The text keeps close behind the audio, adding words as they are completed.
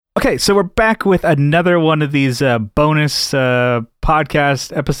Okay, so we're back with another one of these bonus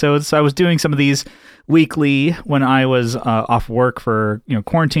podcast episodes. So I was doing some of these weekly when I was off work for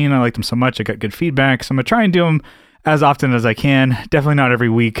quarantine. I liked them so much. I got good feedback. So I'm going to try and do them as often as I can. Definitely not every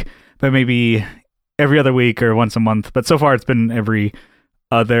week, but maybe every other week or once a month. But so far it's been every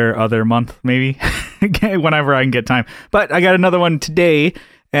other month, maybe, whenever I can get time. But I got another one today.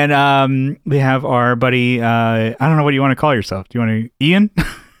 And we have our buddy, I don't know what you want to call yourself. Do you want to, Ian?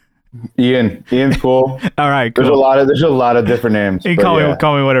 Ian's cool. All right, cool. There's a lot of different names. You can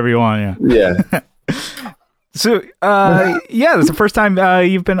call me whatever you want. Yeah. So this is the first time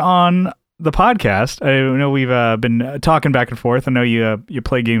you've been on the podcast. I know we've been talking back and forth. I know you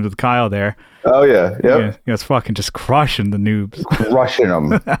play games with Kyle there. Oh yeah, yep. You guys fucking just crushing the noobs, crushing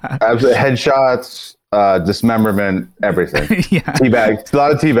them. Absolutely, headshots, dismemberment, everything. Yeah, teabags, a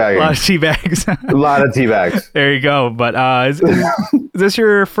lot of teabagging, a lot of teabags. There you go. But is this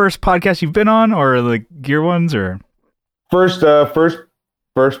your first podcast you've been on, or like Gear Ones, or first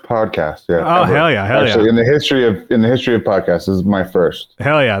podcast? Yeah. Oh ever. Hell yeah! Actually, in the history of podcasts, this is my first.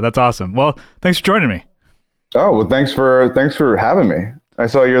 Hell yeah, that's awesome. Well, thanks for joining me. Oh well, thanks for having me. I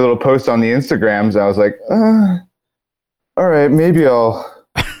saw your little post on the Instagrams. I was like, all right, maybe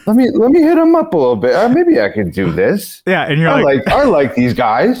let me hit them up a little bit. Maybe I can do this. Yeah, and I like these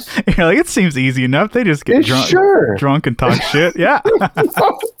guys. You're like, it seems easy enough. They just get drunk and talk shit. Yeah.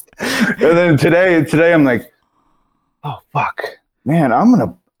 And then today I'm like, oh fuck, man, I'm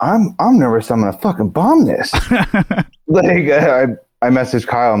nervous. I'm gonna fucking bomb this. Like I messaged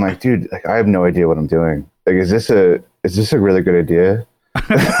Kyle. I'm like, dude, like I have no idea what I'm doing. Like, is this a really good idea?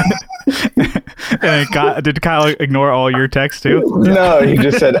 And did Kyle ignore all your texts too? No, he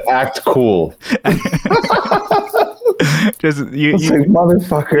just said act cool. Just you like,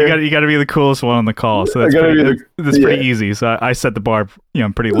 motherfucker. You got to be the coolest one on the call. So that's pretty easy. So I set the bar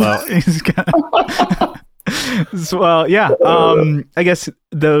pretty low. Well, yeah. I guess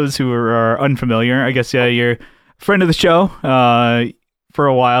those who are unfamiliar, I guess you're a friend of the show. For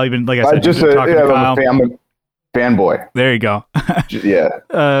a while, you've been, like I said, talking to Kyle. I'm a fanboy. There you go.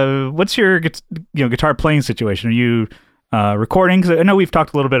 Yeah. What's your guitar playing situation? Are you recording? 'Cause I know we've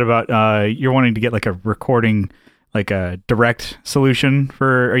talked a little bit about you're wanting to get like a recording, like a direct solution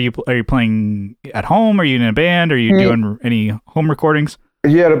for. Are you playing at home? Are you in a band? Are you doing any home recordings?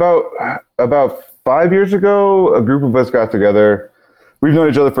 Yeah, about 5 years ago, a group of us got together. We've known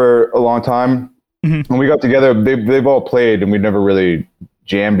each other for a long time. Mm-hmm. When we got together, they've all played, and we'd never really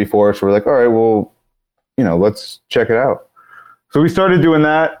jammed before. So we're like, all right, well, let's check it out. So we started doing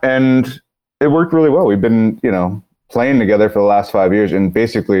that, and it worked really well. We've been, playing together for the last 5 years, and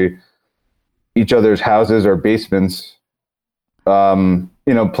basically each other's houses or basements,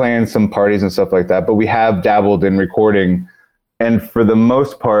 playing some parties and stuff like that. But we have dabbled in recording, and for the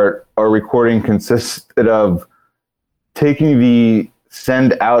most part, our recording consisted of taking the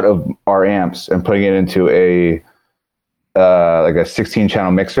send out of our amps and putting it into a 16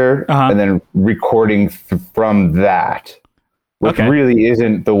 channel mixer, and then recording from that, which really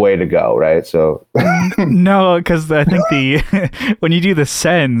isn't the way to go, right? So no, because I think when you do the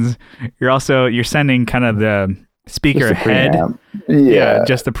sends, you're sending kind of the speaker head,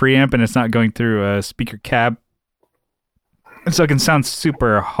 just the preamp, and it's not going through a speaker cab, and so it can sound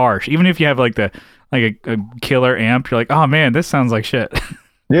super harsh, even if you have like a killer amp. You're like, oh man, this sounds like shit.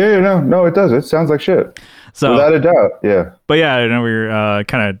 Yeah, no, it does. It sounds like shit. So without a doubt, yeah. But yeah, I know we were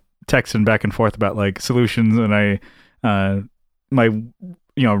kind of texting back and forth about like solutions, and my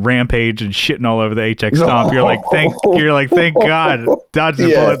rampage and shitting all over the HX Stomp. You're like, thank God, dodged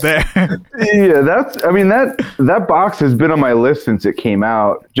the bullet there. Yeah, that box has been on my list since it came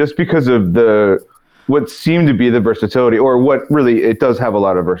out, just because of what seemed to be the versatility, or what really it does have a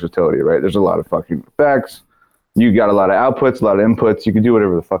lot of versatility, right? There's a lot of fucking effects. You got a lot of outputs, a lot of inputs. You can do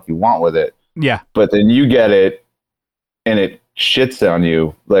whatever the fuck you want with it. Yeah. But then you get it, and it shits on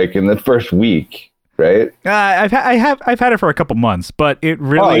you like in the first week, right? I've had it for a couple months, but it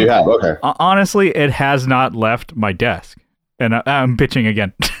really. Oh, you have? Okay. Honestly, it has not left my desk, and I'm bitching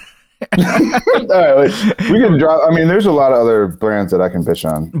again. All right, we can drop. I mean, there's a lot of other brands that I can bitch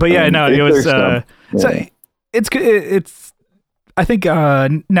on. But yeah, no, it was. So it's. I think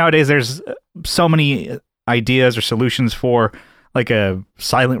nowadays there's so many ideas or solutions for like a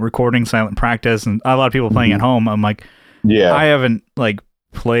silent recording, silent practice, and a lot of people playing at home. I'm like, I haven't like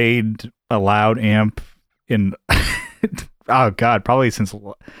played a loud amp in oh god, probably since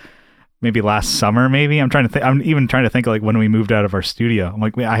maybe last summer. Maybe I'm even trying to think like when we moved out of our studio. I'm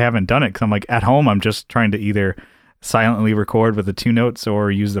like, I haven't done it because I'm like at home. I'm just trying to either silently record with the 2 notes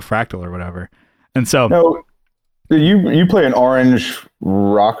or use the fractal or whatever. And so you play an orange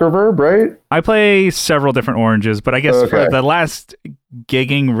rock reverb, right? I play several different oranges, but I guess Okay. for the last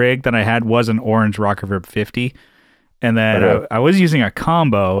gigging rig that I had was an orange Rock Reverb 50. And then Okay. I was using a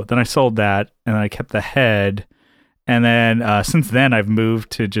combo. Then I sold that, and I kept the head. And then since then, I've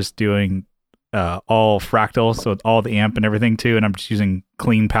moved to just doing all fractal, so it's all the amp and everything too. And I'm just using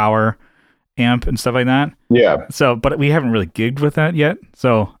clean power amp and stuff like that. Yeah. So, but we haven't really gigged with that yet.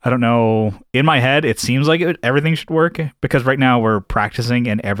 So I don't know. In my head, it seems like everything should work because right now we're practicing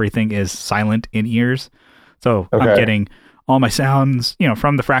and everything is silent in ears. So I'm Okay. getting all my sounds,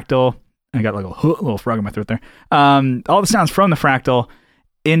 from the fractal. I got like a little frog in my throat there. All the sounds from the fractal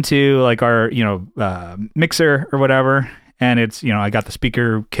into like our, mixer or whatever. And it's, I got the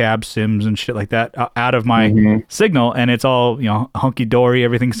speaker cab sims and shit like that out of my Mhm. signal, and it's all, hunky dory.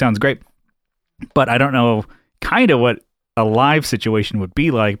 Everything sounds great. But I don't know kind of what a live situation would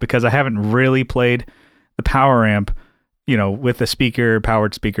be like because I haven't really played the power amp, with the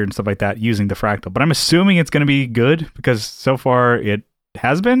powered speaker and stuff like that using the fractal. But I'm assuming it's going to be good because so far it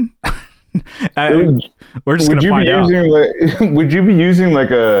has been. We're just going to find out. Would you be using like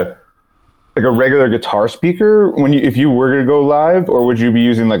a regular guitar speaker if you were to go live, or would you be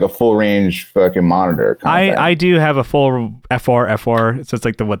using like a full range fucking monitor? I do have a full FR, so it's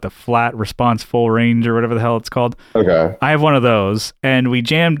like the flat response full range or whatever the hell it's called. Okay. I have one of those, and we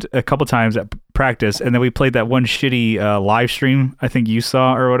jammed a couple times at practice, and then we played that one shitty live stream I think you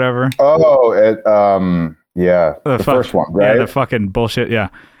saw or whatever. Oh, yeah, the first one, right? Yeah, the fucking bullshit, yeah.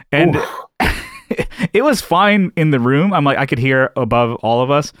 And it was fine in the room. I'm like, I could hear above all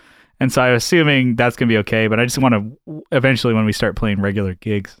of us. And so I'm assuming that's going to be okay, but I just want to eventually when we start playing regular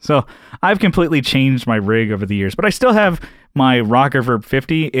gigs. So I've completely changed my rig over the years, but I still have my Rock Reverb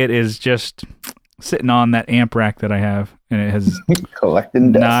 50. It is just sitting on that amp rack that I have, and it has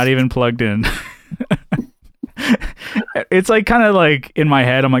collecting dust. Not even plugged in. It's like kind of like in my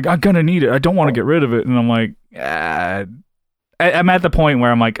head, I'm like, I'm going to need it. I don't want to get rid of it. And I'm like, I'm at the point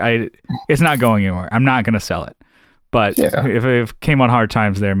where I'm like, it's not going anywhere. I'm not going to sell it. But if it came on hard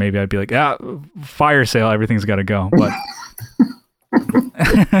times there, maybe I'd be like, fire sale, everything's got to go. But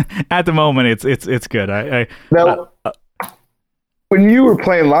at the moment, it's good. Now, when you were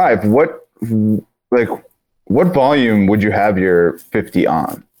playing live, what volume would you have your 50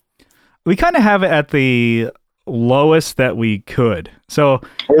 on? We kind of have it at the lowest that we could. So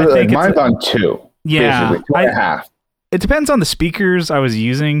I think mine's on 2. Yeah, basically 2.5. It depends on the speakers I was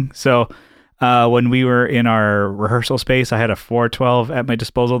using. So when we were in our rehearsal space, I had a 412 at my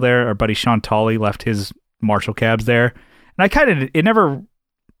disposal there. Our buddy Sean Tolley left his Marshall cabs there. And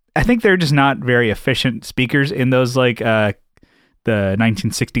I think they're just not very efficient speakers in those like the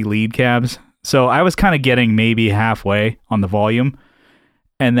 1960 lead cabs. So I was kind of getting maybe halfway on the volume.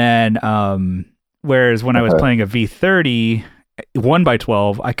 And then whereas when I was playing a V30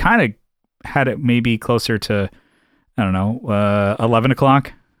 1x12, I kind of had it maybe closer to, I don't know, 11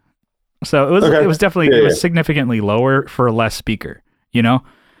 o'clock. So it was definitely it was significantly lower for less speaker,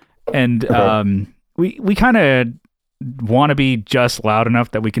 and we kind of want to be just loud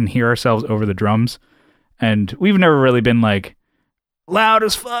enough that we can hear ourselves over the drums, and we've never really been like loud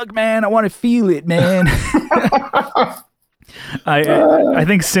as fuck, man. I want to feel it, man. I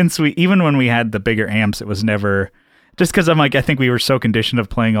think since even when we had the bigger amps, it was never just because I'm like I think we were so conditioned of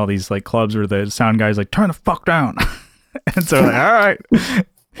playing all these like clubs where the sound guy's like turn the fuck down, and so like all right.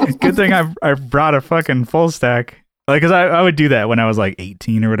 Good thing I brought a fucking full stack. Like, cause I would do that when I was like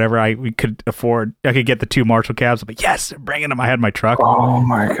 18 or whatever. I could get the 2 Marshall cabs. I'm like, yes, bring them. I had my truck. Oh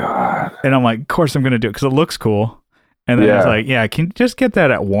my God. And I'm like, of course I'm going to do it because it looks cool. And then I was like, yeah, can you just get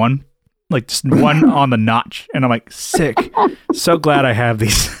that at 1? Like just 1 on the notch. And I'm like, sick. So glad I have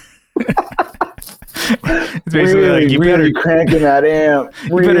these. It's basically really, like, you really better cranking that amp.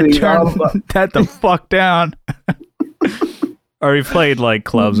 You better turn that the fuck down. Or we played like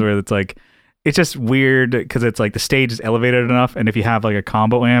clubs where it's like, it's just weird because it's like the stage is elevated enough, and if you have like a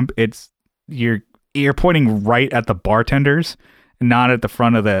combo amp, you're pointing right at the bartenders, and not at the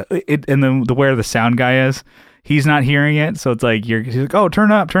front of and then where the sound guy is, he's not hearing it, so it's like he's like, oh,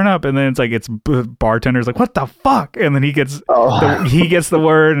 turn up, and then it's bartender's like, what the fuck, and then he gets the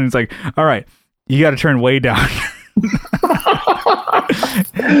word, and it's like, all right, you got to turn way down.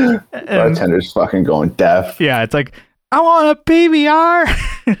 Bartender's fucking going deaf. Yeah, it's like, I want a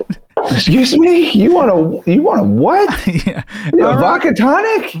PBR. Excuse me? You want a what? Yeah. Vodka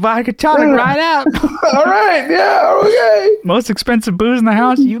tonic? Vodka tonic right up. All right. Yeah. Okay. Most expensive booze in the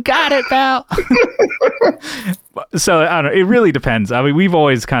house. You got it, pal. So I don't know. It really depends. I mean, we've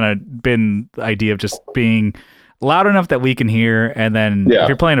always kind of been the idea of just being loud enough that we can hear, and then Yeah. if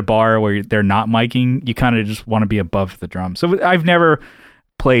you're playing a bar where they're not miking, you kind of just want to be above the drum. So I've never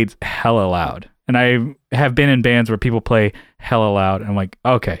played hella loud, and I have been in bands where people play hella loud, and I'm like,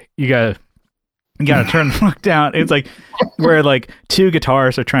 okay, you gotta turn the fuck down. It's like where like two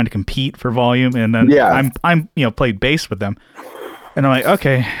guitars are trying to compete for volume, and then I'm played bass with them, and I'm like,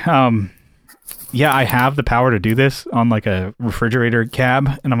 okay, yeah, I have the power to do this on like a refrigerator cab,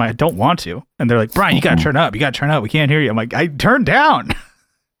 and I'm like, I don't want to. And they're like, Brian, you gotta turn up. We can't hear you. I'm like, I turned down.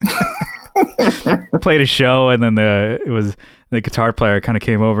 Played a show, and then the guitar player kind of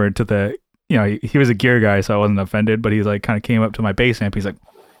came over into the, he was a gear guy, so I wasn't offended, but he like kind of came up to my bass amp. He's like,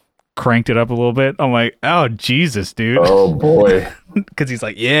 cranked it up a little bit. I'm like, oh Jesus, dude. Oh boy. Because he's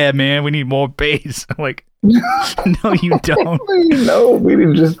like, yeah, man, we need more bass. I'm like, no, you don't. No, we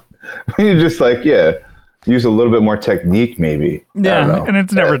need to just like, use a little bit more technique, maybe. Yeah, and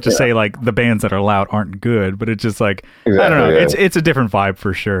it's never to say like the bands that are loud aren't good, but it's just like, exactly, I don't know. Yeah. It's a different vibe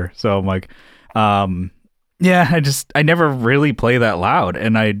for sure. So I'm like, I never really play that loud,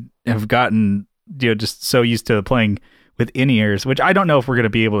 and I have gotten just so used to playing with in-ears, which I don't know if we're going to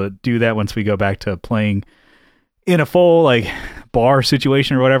be able to do that once we go back to playing in a full like bar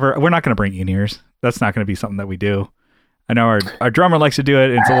situation or whatever. We're not going to bring in-ears. That's not going to be something that we do. I know our drummer likes to do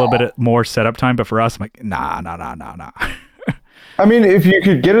it. It's a little bit more setup time, but for us, I'm like, nah. I mean, if you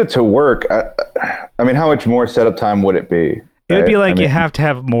could get it to work, I mean, how much more setup time would it be? It would be like you have to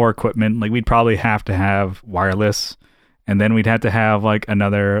have more equipment. Like we'd probably have to have wireless, and then we'd have to have like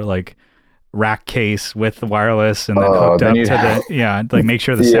another like rack case with the wireless, and then hooked up to like make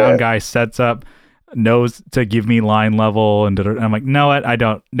sure the sound guy sets up, knows to give me line level, and I'm like, no, I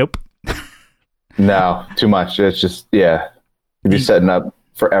don't. Nope. No, too much. It's just, you'd be setting up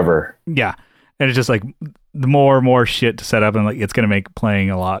forever. Yeah. And it's just like the more shit to set up, and like it's going to make playing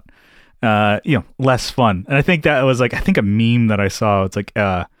a lot, less fun. And I think that was like, a meme that I saw. It's like,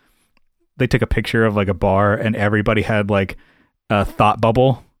 they took a picture of like a bar, and everybody had like a thought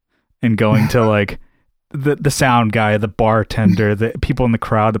bubble, and going to like the sound guy, the bartender, the people in the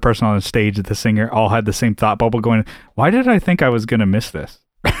crowd, the person on the stage, the singer, all had the same thought bubble going, why did I think I was going to miss this?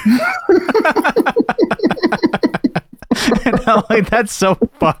 And I'm like, that's so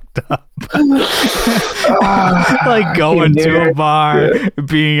fucked up. Like going to a bar,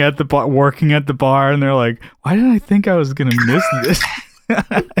 being at the bar, working at the bar, and they're like, why did I think I was gonna miss this?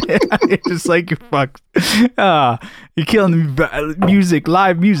 It's just like, you're fucked. You're killing the music,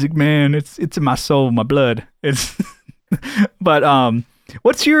 live music, man. It's in my soul, my blood. But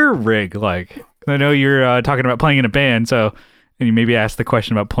what's your rig like? I know you're talking about playing in a band, so, and you maybe asked the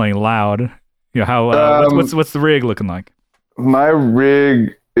question about playing loud. How what's the rig looking like? My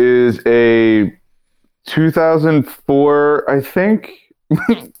rig is a 2004, I think,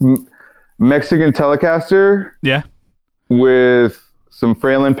 Mexican Telecaster. Yeah. With some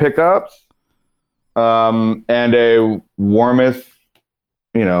Fralin pickups, and a Warmoth,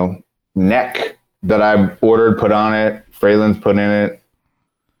 neck that I ordered, put on it. Fralin's put in it.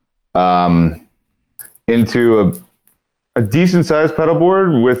 Into a decent sized pedal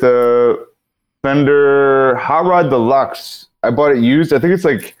board with a Fender Hot Rod Deluxe. I bought it used. I think it's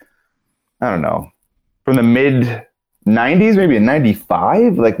like, I don't know, from the mid 90s, maybe in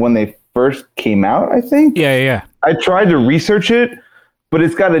 95, like when they first came out, I think. Yeah. I tried to research it, but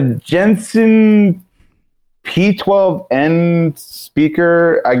it's got a Jensen P12N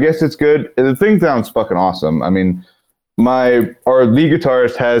speaker. I guess it's good. The thing sounds fucking awesome. I mean, our lead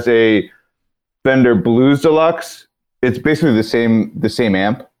guitarist has a Fender Blues Deluxe. It's basically the same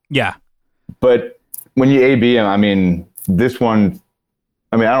amp. Yeah. But when you AB them, I mean, this one,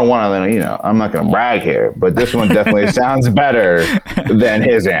 I don't want to, I'm not going to brag here, but this one definitely sounds better than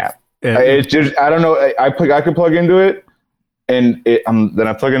his amp. Yeah. It's just, I don't know. I could plug into it, and then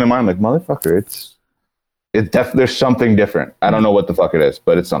I plug into mine. I'm like, motherfucker, there's something different. I don't know what the fuck it is,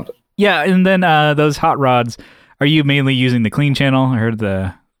 but it's something. Yeah, and then those hot rods, are you mainly using the clean channel? I heard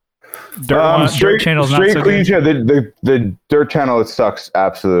the dirt channel's not so clean good. Channel. The dirt channel, it sucks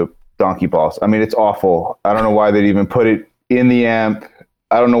absolute donkey balls. I mean, it's awful. I don't know why they'd even put it in the amp.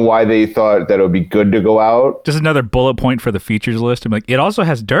 I don't know why they thought that it would be good to go out. Just another bullet point for the features list. I'm like, it also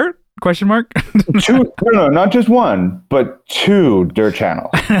has dirt? ? No, not just one, but two dirt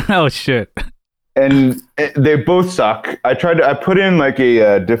channels. Oh shit! And they both suck. I put in like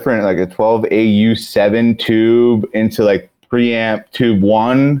a different, like a 12 AU7 tube into like preamp tube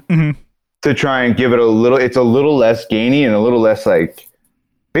 1 to try and give it it's a little less gainy and a little less like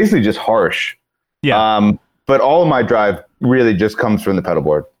basically just harsh. Yeah. But all of my drive really just comes from the pedal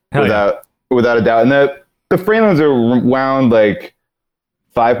board without a doubt. And the Fralins are wound like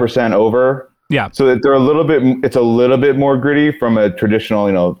 5% over. Yeah. So that it's a little bit more gritty from a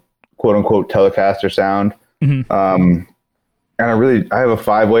traditional, quote unquote Telecaster sound. Mm-hmm. And I have a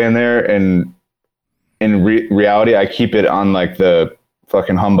 5-way in there, and in reality, I keep it on like the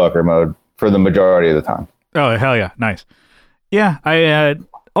fucking humbucker mode for the majority of the time. Oh, hell yeah. Nice. Yeah. I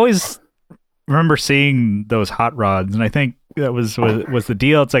always remember seeing those hot rods, and I think that was the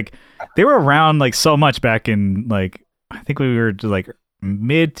deal. It's like they were around like so much back in like, I think we were like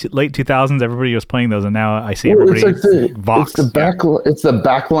mid to late 2000s. Everybody was playing those, and now I see everybody Vox. It's the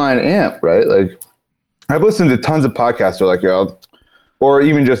backline amp, right? Like I've listened to tons of podcasts that are like, or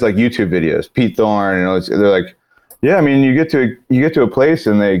even just like YouTube videos. Pete Thorne, they're like, yeah, I mean, you get to a place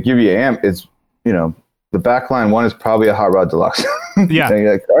and they give you an amp. It's the backline one is probably a Hot Rod Deluxe. Yeah. And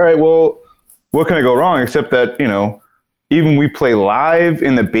you're like, all right, well, what can I go wrong? Except that even we play live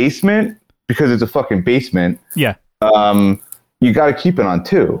in the basement because it's a fucking basement. Yeah. You got to keep it on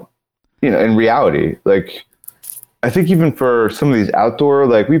too. In reality, like I think even for some of these outdoor,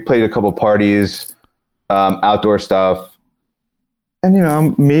 like we played a couple parties, outdoor stuff.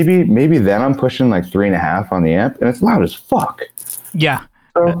 And maybe then I'm pushing like 3.5 on the amp, and it's loud as fuck. Yeah.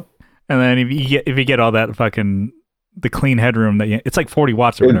 So, and then if you get all that fucking the clean headroom it's like 40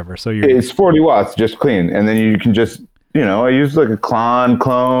 watts or whatever. So it's 40 watts just clean, and then you can just I use like a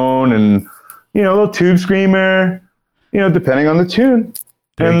clone and a little tube screamer, depending on the tune.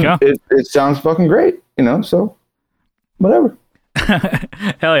 There you go. It sounds fucking great, so whatever.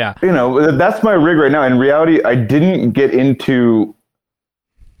 Hell yeah. That's my rig right now. In reality, I didn't get into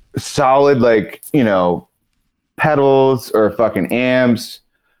solid like pedals or fucking amps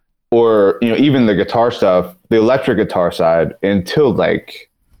or even the guitar stuff, the electric guitar side, until like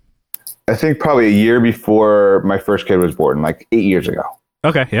I think probably a year before my first kid was born, like 8 years ago.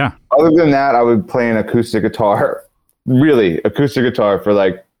 Okay, yeah. Other than that, I would play an acoustic guitar, really acoustic guitar, for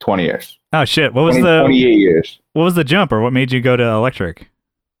like 20 years. Oh shit! What was 28 years? What was the jump, or what made you go to electric?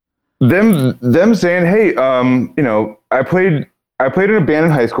 Them saying, hey, I played in a band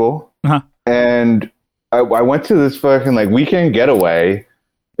in high school, and I went to this fucking like weekend getaway.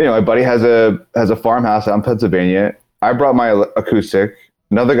 My buddy has a farmhouse out in Pennsylvania. I brought my acoustic.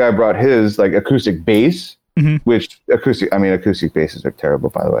 Another guy brought his like acoustic bass, which acoustic basses are terrible,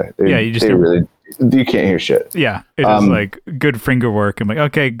 by the way. You can't hear shit. Yeah, it's just like good finger work. I'm like,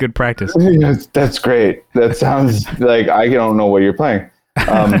 okay, good practice. That's great. That sounds like I don't know what you're playing.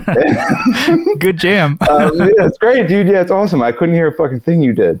 Good jam. Yeah, it's great, dude. Yeah, it's awesome. I couldn't hear a fucking thing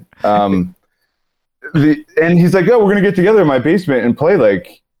you did. And he's like, "Oh, we're gonna get together in my basement and play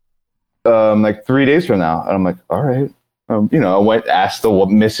like 3 days from now." And I'm like, "All right." I went, asked the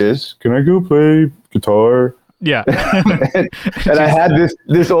missus, "Can I go play guitar?" Yeah. and I had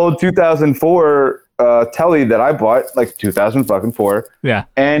this old 2004 Telly that I bought like 2004. Yeah.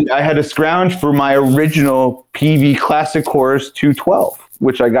 And I had to scrounge for my original PV Classic Chorus 212,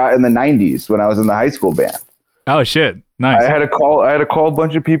 which I got in the 90s when I was in the high school band. Oh shit. Nice. I had to call a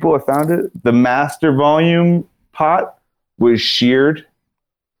bunch of people. I found it. The master volume pot was sheared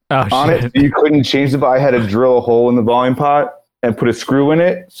on it. You couldn't change I had to drill a hole in the volume pot and put a screw in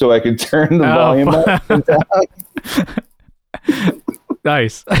it so I could turn the volume up and down.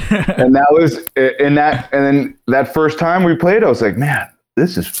 Nice. And then that first time we played, I was like, man,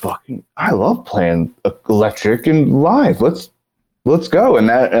 this is fucking, I love playing electric and live. Let's go. And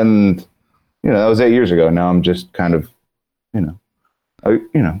that was 8 years ago. Now I'm just kind of,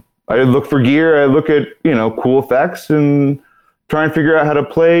 I look for gear. I look at, cool effects and try and figure out how to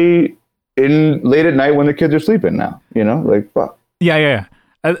play in late at night when the kids are sleeping now, like, fuck. Yeah.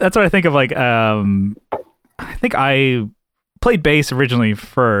 That's what I think of. Like, I think I played bass originally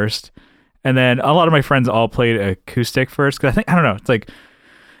first, and then a lot of my friends all played acoustic first. Cause I don't know. It's like,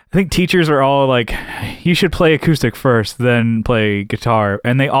 I think teachers are all like, you should play acoustic first, then play guitar.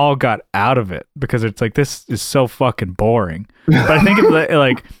 And they all got out of it because it's like, this is so fucking boring. But I think it's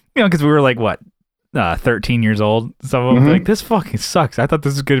like, cause we were like, what? 13 years old. Some of them were like, this fucking sucks. I thought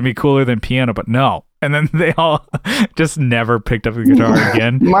this was going to be cooler than piano, but no. And then they all just never picked up the guitar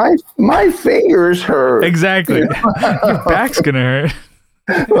again. My fingers hurt. Exactly. Your back's going to hurt.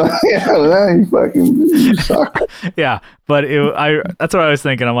 Well, you suck. Yeah, but that's what I was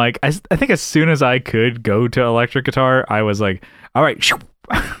thinking. I'm like, I think as soon as I could go to electric guitar, I was like, all right.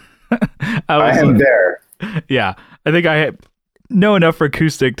 I am there. Yeah, I think I know enough for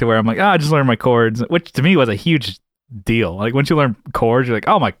acoustic to where I'm like, I just learned my chords, which to me was a huge deal. Like once you learn chords, you're like,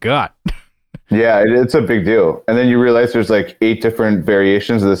 oh my God. Yeah, it's a big deal. And then you realize there's like 8 different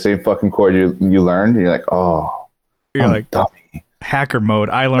variations of the same fucking chord you learned. And you're like, oh, you're like dummy. hacker mode.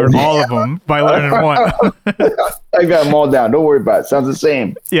 I learned all of them by learning one. I got them all down. Don't worry about it. Sounds the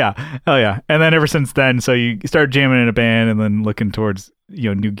same. Yeah. Hell yeah. And then ever since then, so you start jamming in a band and then looking towards,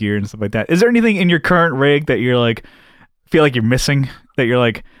 new gear and stuff like that. Is there anything in your current rig that you're like, feel like you're missing? That you're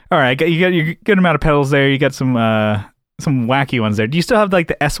like, all right, you got your good amount of pedals there. You got some wacky ones there. Do you still have like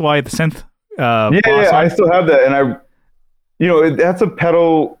the SY, the synth? Yeah, I still have that. And that's a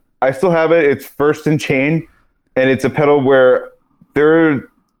pedal. I still have it. It's First and Chain. And it's a pedal where there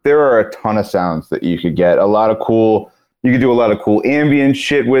are a ton of sounds that you could get. You could do a lot of cool ambient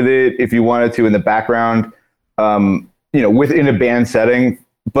shit with it if you wanted to in the background, within a band setting.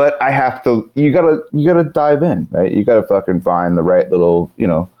 But you gotta dive in, right? You gotta fucking find the right little,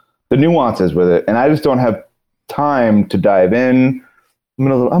 the nuances with it. And I just don't have time to dive in. I'm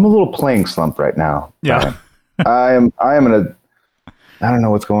a little playing slump right now. Yeah. I don't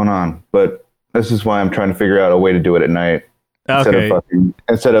know what's going on, but this is why I'm trying to figure out a way to do it at night. Okay.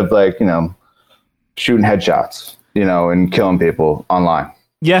 Instead of like, shooting headshots, and killing people online.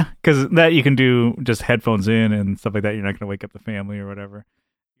 Yeah, because that you can do just headphones in and stuff like that. You're not going to wake up the family or whatever.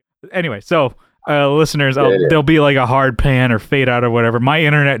 Anyway, so listeners, there'll be like a hard pan or fade out or whatever. My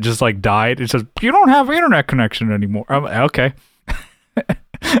internet just like died. It says, you don't have internet connection anymore. I'm like, okay.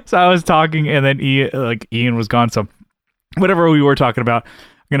 So I was talking and then Ian was gone. So whatever we were talking about, I'm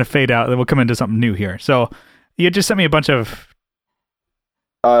going to fade out. Then we'll come into something new here. So you just sent me a bunch of...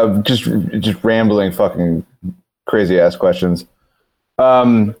 just rambling fucking crazy ass questions.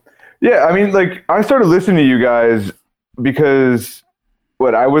 Yeah, I mean, like, I started listening to you guys because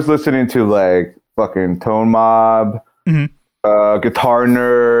I was listening to like fucking Tone Mob, Guitar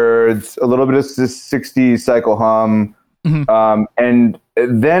Nerds, a little bit of 60s Cycle Hum, and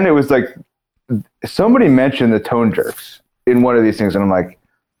then it was like somebody mentioned the Tone Jerks in one of these things, and I'm like,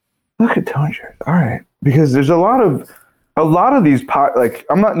 look at Tone Jerks, all right, because there's a lot of these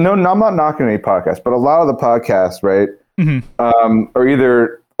I'm not knocking any podcasts, but a lot of the podcasts, right, are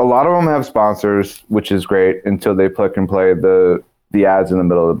either a lot of them have sponsors, which is great until they plug and play the ads in the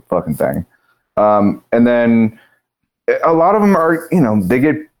middle of the fucking thing, and then a lot of them are, they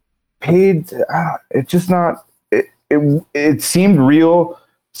get paid. It's just not. It seemed real.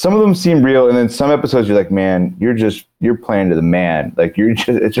 Some of them seem real, and then some episodes you're like, man, you're playing to the man. Like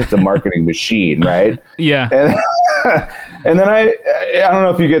it's just a marketing machine, right? Yeah. And then I don't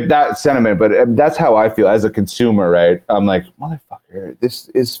know if you get that sentiment, but that's how I feel as a consumer, right? I'm like, motherfucker, this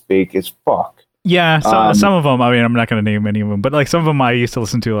is fake as fuck. Yeah, some of them, I mean, I'm not going to name any of them, but like some of them I used to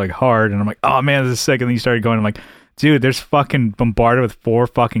listen to like hard, and I'm like, oh man, this is sick. And then you started going, I'm like, dude, there's fucking bombarded with 4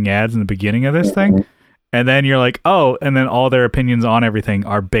 fucking ads in the beginning of this thing. And then you're like, oh, and then all their opinions on everything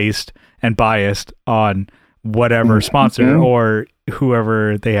are based and biased on whatever sponsor or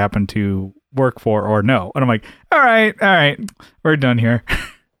whoever they happen to work for or no. And I'm like, all right, we're done here.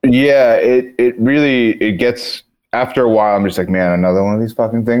 Yeah, it really gets, after a while, I'm just like, man, another one of these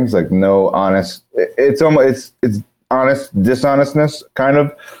fucking things. Like, no honest, it's almost, it's honest dishonestness, kind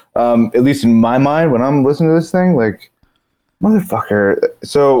of, at least in my mind when I'm listening to this thing, like, motherfucker.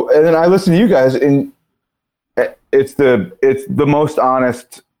 So, and then I listen to you guys, and it's the most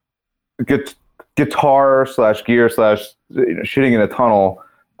honest guitar / gear / shitting in a tunnel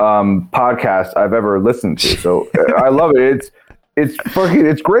podcast I've ever listened to. So I love it.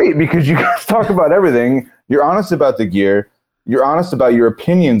 It's great because you guys talk about everything. You're honest about the gear. You're honest about your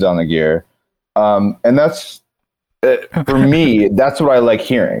opinions on the gear. And that's for me, that's what I like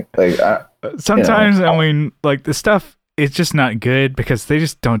hearing. Like sometimes, I mean, like the stuff is just not good because they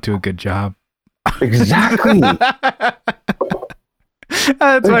just don't do a good job. Exactly.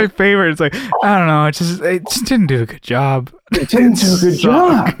 That's my favorite. It's like, I don't know. It just didn't do a good job. It didn't do a good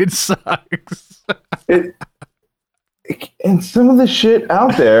job. It sucks. And some of the shit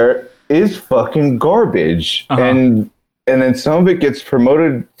out there is fucking garbage. And then some of it gets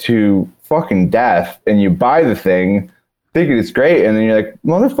promoted to fucking death, and you buy the thing thinking it's great, and then you're like,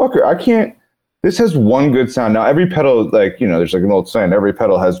 motherfucker, I can't. This has one good sound. Now, every pedal, like, there's like an old saying, every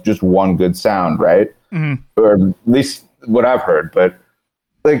pedal has just one good sound, right? Or at least what I've heard. But,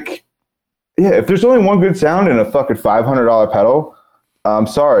 like, yeah, if there's only one good sound in a fucking $500 pedal, I'm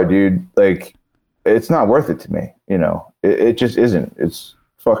sorry, dude. Like, it's not worth it to me, It just isn't. It's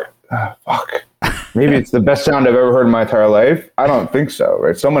fuck. Maybe it's the best sound I've ever heard in my entire life. I don't think so,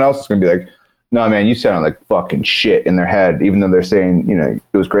 right? Someone else is going to be like, no, man, you sound like fucking shit in their head, even though they're saying,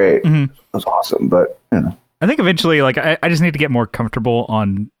 it was great. It was awesome. But, I think eventually, like, I just need to get more comfortable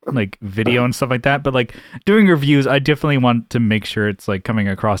on, like, video and stuff like that. But, like, doing reviews, I definitely want to make sure it's, like, coming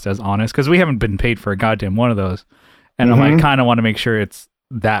across as honest. Because we haven't been paid for a goddamn one of those. And I'm, like, kind of want to make sure it's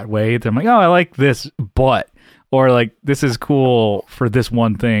that way. That I'm like, oh, I like this, but or like this is cool for this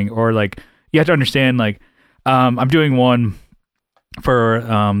one thing, or like you have to understand like I'm doing one for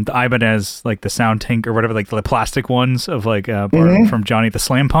the Ibanez, like the sound tank or whatever, like the plastic ones of like from Johnny the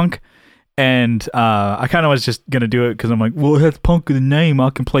Slam Punk. And I kind of was just gonna do it because I'm like, well, it has punk in the name. I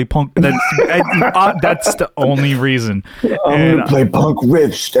can play punk. That's the only reason. I'm gonna play punk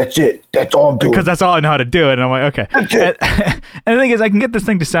riffs. That's it. That's all I'm doing. Because that's all I know how to do it. And I'm like, okay. And the thing is, I can get this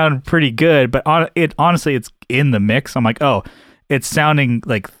thing to sound pretty good, but honestly, it's in the mix. I'm like, oh, it's sounding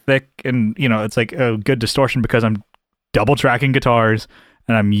like thick, and it's like a good distortion because I'm double tracking guitars,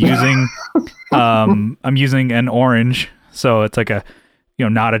 and I'm using an orange, so it's like a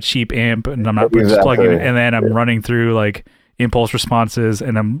not a cheap amp, and I'm not just plugging it, and then I'm running through like impulse responses,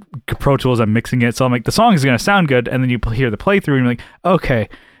 and I'm Pro Tools, I'm mixing it, so I'm like, the song is going to sound good, and then you hear the playthrough, and you're like, okay.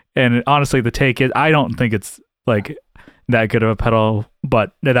 And honestly, the take is, I don't think it's like that good of a pedal,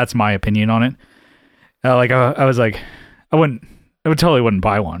 but that's my opinion on it. Like I was like, I totally wouldn't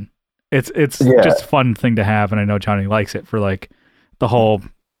buy one. It's just a fun thing to have, and I know Johnny likes it for like the whole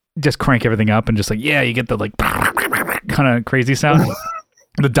just crank everything up and just like, yeah, you get the like kind of crazy sound.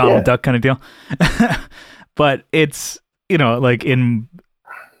 The Donald Duck kind of deal. But it's, like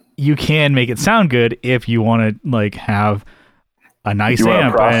you can make it sound good if you want to like have a nice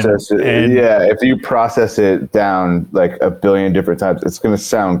amp. If you process it down like a billion different times, it's going to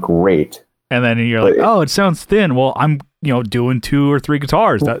sound great. And then you're like, oh, it sounds thin. Well, I'm, doing 2 or 3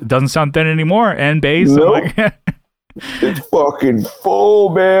 guitars. That doesn't sound thin anymore. And bass. Nope. It's fucking full,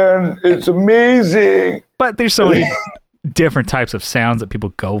 man. It's amazing. But there's so many different types of sounds that people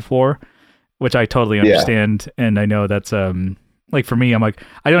go for, which I totally understand. And I know that's like for me, I'm like,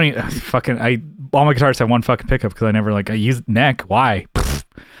 I don't even all my guitars have one fucking pickup because I use neck. Why?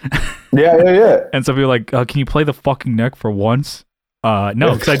 Yeah. And some people are like, can you play the fucking neck for once? No,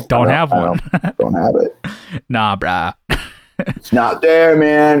 because I don't have one. Don't have it. Nah, brah. It's not there,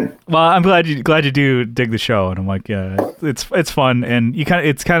 man. Well, I'm glad you do dig the show, and I'm like, yeah, it's fun, and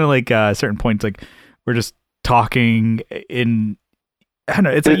it's kind of like certain points, like we're just talking in. I don't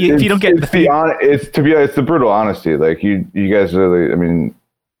know. It's like if you don't get it's the brutal honesty. Like you guys really, I mean,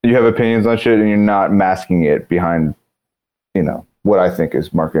 you have opinions on shit, and you're not masking it behind, what I think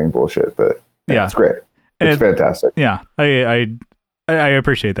is marketing bullshit. But it's great. It's fantastic. Yeah, I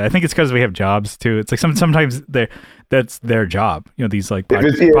appreciate that. I think it's because we have jobs too. It's like sometimes that's their job. These like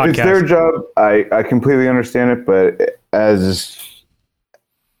podcasts. If it's their job, I completely understand it. But as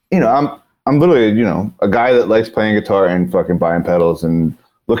I'm literally a guy that likes playing guitar and fucking buying pedals and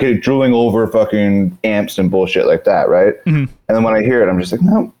drooling over fucking amps and bullshit like that, right? Mm-hmm. And then when I hear it, I'm just like,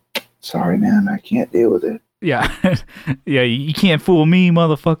 no, sorry, man, I can't deal with it. Yeah. Yeah, you can't fool me,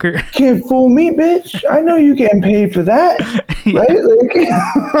 motherfucker. Can't fool me, bitch. I know you getting paid for that. Right?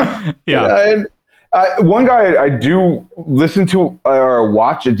 Like, yeah. And one guy I do listen to or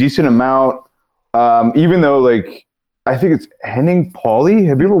watch a decent amount, even though like I think it's Henning Pauly.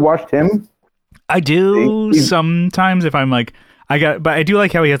 Have you ever watched him? I do sometimes if I'm like, but I do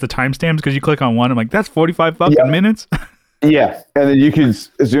like how he has the timestamps because you click on one, I'm like, that's 45 fucking minutes. Yeah, and then you can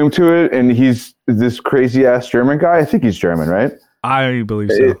zoom to it, and he's this crazy ass German guy. I think he's German, right? I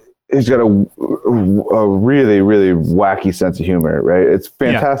believe so. He's got a really, really wacky sense of humor, right? It's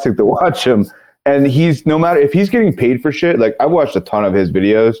fantastic to watch him. And he's, no matter if he's getting paid for shit, like I've watched a ton of his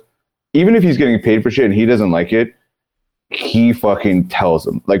videos, even if he's getting paid for shit and he doesn't like it, he fucking tells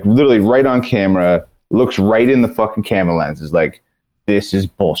them, like literally right on camera, looks right in the fucking camera lens, is like, this is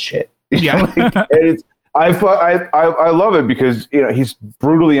bullshit. Yeah. And it's, I love it because he's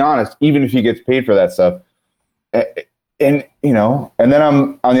brutally honest, even if he gets paid for that stuff, and and then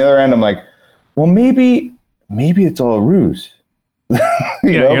I'm on the other end. I'm like, well, maybe it's all a ruse.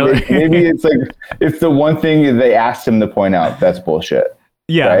 Maybe it's like it's the one thing they asked him to point out that's bullshit.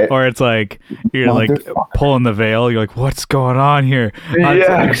 Yeah, right? Or it's like you're like pulling the veil. You're like, what's going on here?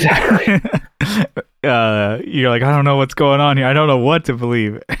 Yeah, exactly. You're like, I don't know what's going on here. I don't know what to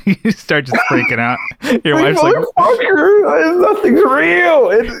believe. You start just freaking out. Your wife's like, nothing's real.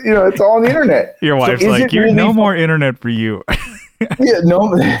 It's all on the internet. Your wife's like, you're really no more internet for you.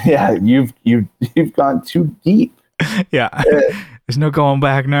 You've gone too deep. Yeah, there's no going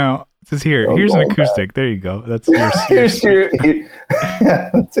back now. It's here. Here's an acoustic. Back. There you go. That's that's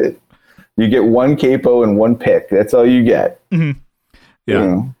it. You get one capo and one pick. That's all you get. Mm-hmm.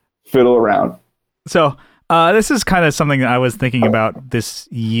 Yeah. Fiddle around. So this is kind of something that I was thinking about this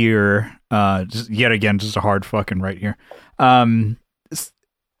year. Just yet again, just a hard fucking right here. I'm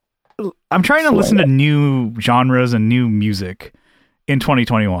trying to listen to new genres and new music in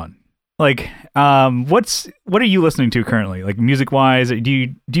 2021. Like, what are you listening to currently? Like music wise, do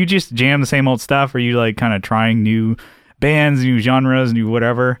you just jam the same old stuff? Or are you like kind of trying new bands, new genres, new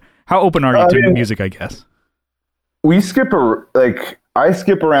whatever? How open are you to music, I guess? I skip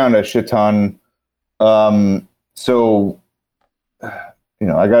around a shit ton. So, I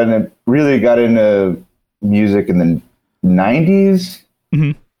really got into music in the 90s.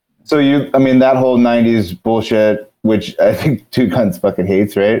 Mm-hmm. So that whole 90s bullshit, which I think Two Guns fucking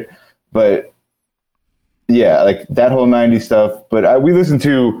hates, right? But yeah, like that whole 90s stuff. But we listen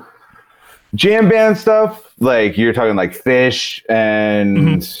to jam band stuff, like you're talking like Fish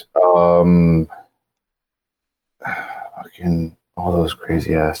and fucking all those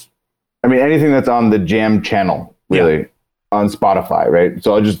crazy ass. I mean, anything that's on the Jam channel, really, on Spotify, right?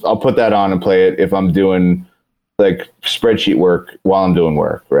 So I'll put that on and play it if I'm doing like spreadsheet work while I'm doing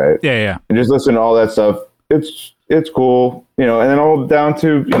work, right? Yeah. And just listen to all that stuff. It's cool, and then all down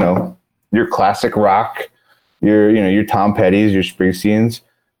to your classic rock, your Tom Petty's, your Springsteens,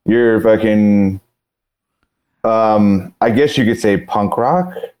 your fucking I guess you could say punk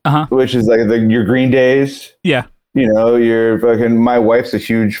rock, which is like your Green Days. Yeah. You're fucking. My wife's a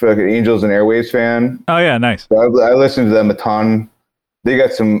huge fucking Angels and Airwaves fan. Oh yeah, nice. So I listen to them a ton. They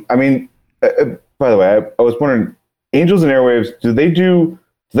got some. I mean, by the way, I was wondering, Angels and Airwaves, do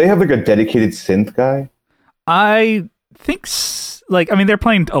they have like a dedicated synth guy? I think they're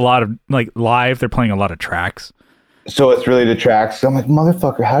playing a lot of like live. They're playing a lot of tracks. So it's really the tracks. So I'm like,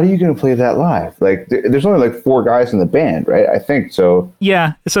 motherfucker, how are you going to play that live? Like, there's only like 4 guys in the band, right? I think so.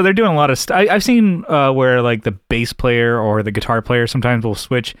 Yeah. So they're doing a lot of stuff. I've seen where like the bass player or the guitar player sometimes will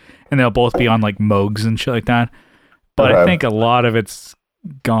switch and they'll both be on like Moogs and shit like that. But I think a lot of it's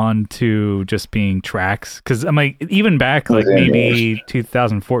gone to just being tracks. Cause I'm like, even back like maybe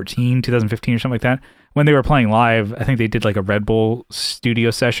 2014, 2015 or something like that, when they were playing live, I think they did like a Red Bull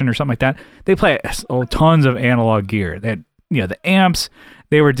studio session or something like that. They play tons of analog gear. They had, the amps.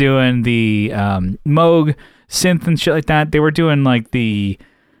 They were doing the Moog synth and shit like that. They were doing like the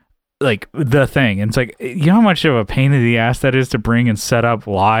thing. And it's like, how much of a pain in the ass that is to bring and set up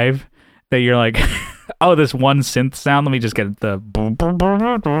live that you're like, oh, this one synth sound. Let me just get the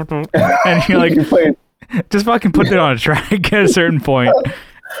and you're like, just fucking put it on a track at a certain point.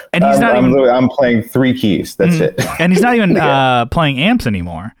 And he's I'm playing 3 keys. That's it. And he's not even playing amps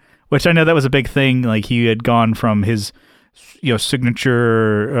anymore, which I know that was a big thing. Like he had gone from his,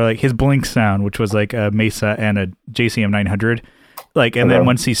 signature or like his Blink sound, which was like a Mesa and a JCM 900. Like, and then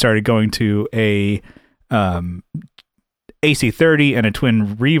once he started going to a AC30 and a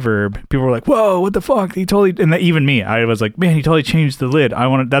twin reverb, people were like, "Whoa, what the fuck?" He totally, and even me, I was like, "Man, he totally changed the lid."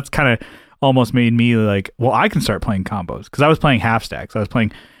 That's kind of almost made me like, well, I can start playing combos because I was playing half stacks. I was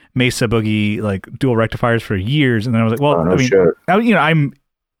playing Mesa Boogie like dual rectifiers for years, and then I was like, well, I'm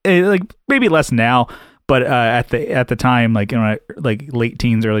like maybe less now, but at the time, like like late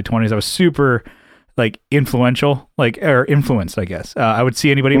teens, early 20s, I was super like influential, or influenced, I guess. I would see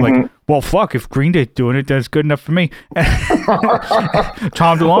anybody like, well, fuck, if Green Day doing it, that's good enough for me.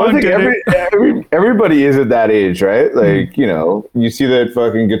 Tom DeLonge did it. Everybody is at that age, right? Like, you see that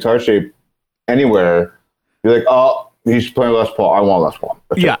fucking guitar shape anywhere, you're like, oh, he's playing Les Paul. I want Les Paul.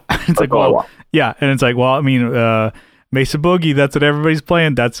 It's like, well, yeah, and it's like, well, I mean, Mesa Boogie, that's what everybody's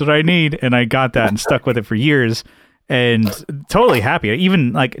playing. That's what I need, and I got that and stuck with it for years, and totally happy.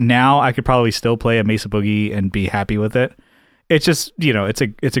 Even like now, I could probably still play a Mesa Boogie and be happy with it. It's just,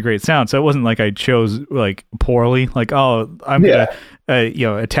 it's a great sound. So it wasn't like I chose like poorly. Like, oh, I'm gonna,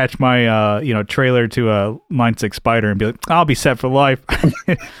 attach my trailer to a Line 6 Spider and be like, I'll be set for life.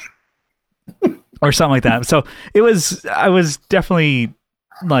 Or something like that. So I was definitely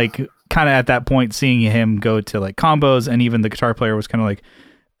like kind of at that point seeing him go to like combos, and even the guitar player was kind of like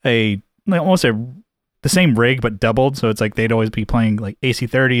almost the same rig but doubled. So it's like they'd always be playing like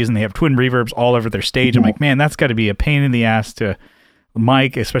AC30s and they have twin reverbs all over their stage. I'm like, man, that's got to be a pain in the ass to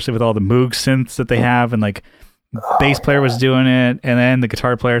mic, especially with all the Moog synths that they have, and like bass player was doing it, and then the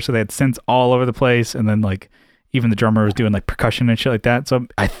guitar player, so they had synths all over the place, and then like even the drummer was doing like percussion and shit like that. So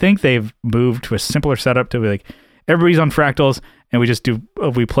I think they've moved to a simpler setup to be like, everybody's on Fractals and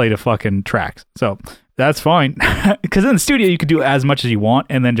we play to fucking tracks. So that's fine. Because in the studio, you could do as much as you want.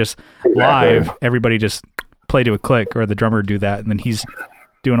 And then just live, everybody just play to a click, or the drummer do that. And then he's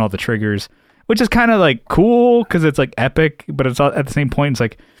doing all the triggers, which is kind of like cool because it's like epic, but it's all, at the same point, it's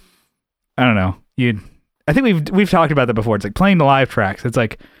like, I don't know. I think we've talked about that before. It's like playing the live tracks. It's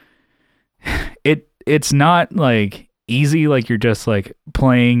like, it's not like easy, like you're just like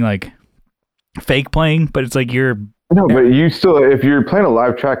playing like fake playing, but it's like you're but you still, if you're playing a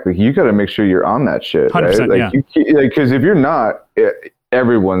live track, like you got to make sure you're on that shit, right? Like because if you're not,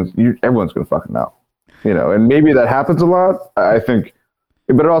 everyone's gonna fucking know, and maybe that happens a lot, I think,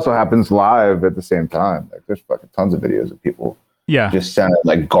 but it also happens live at the same time. Like there's fucking tons of videos of people just sounding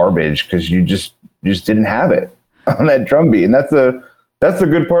like garbage because you just didn't have it on that drum beat, and that's the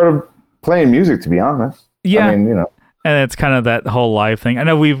good part of playing music, to be honest. Yeah, I mean, and it's kind of that whole live thing. I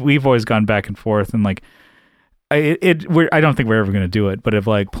know we've always gone back and forth, and like I don't think we're ever going to do it, but if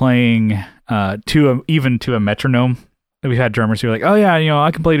like playing even to a metronome. We've had drummers who are like, oh yeah,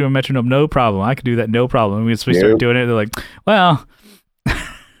 I can play to a metronome, no problem. I can do that, no problem. And we start doing it, they're like, well,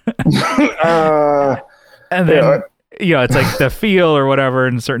 and then it's like the feel or whatever,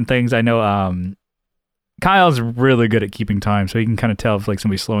 and certain things. I know Kyle's really good at keeping time, so he can kind of tell if like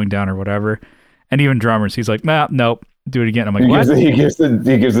somebody's slowing down or whatever. And even drummers, he's like, nah, nope, do it again. I'm like, what? He gives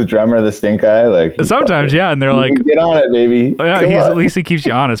the drummer the stink eye, like sometimes, yeah. And they're like, get on it, baby. Oh, yeah, at least he keeps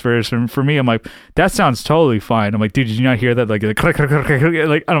you honest. For me, I'm like, that sounds totally fine. I'm like, dude, did you not hear that? Like, click, click, click, click,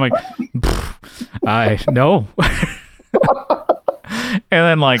 like, I'm like, I no. And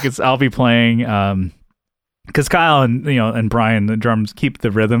then like I'll be playing, because Kyle and Brian, the drums, keep the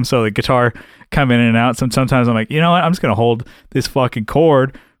rhythm, so the guitar come in and out. Sometimes I'm like, you know what? I'm just gonna hold this fucking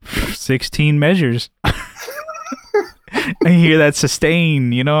chord 16 measures. I hear that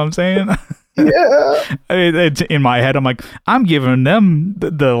sustain, you know what I'm saying? Yeah. I mean, in my head, I'm like, I'm giving them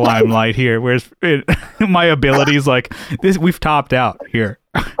the limelight here, whereas my ability is like, this. We've topped out here.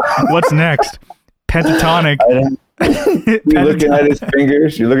 What's next? Pentatonic. You're looking at his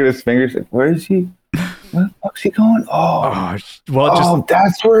fingers. Like, where is he? Where the fuck's he going?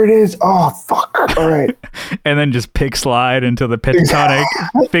 That's where it is. Oh, fuck. All right. And then just pick slide into the pentatonic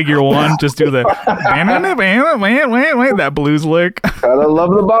figure one. Just do the that blues lick. Gotta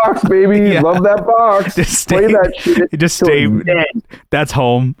love the box, baby. Yeah. Love that box. Play that shit. Just stay. That's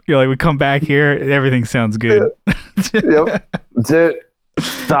home. You're like, we come back here. Everything sounds good. Yep. That's it.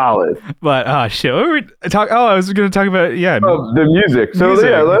 Solid. But shit. I was going to talk about the music. So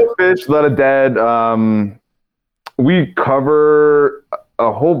yeah, Let It Bitch, Let It Dead. We cover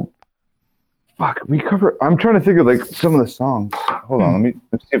a whole. Fuck. I'm trying to think of like some of the songs. Hold on. Let me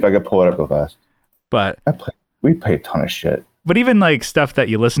see if I can pull it up real fast. But we play a ton of shit. But even like stuff that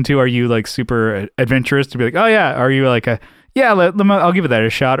you listen to, are you like super adventurous to be like, oh yeah? Are you like I'll give it that a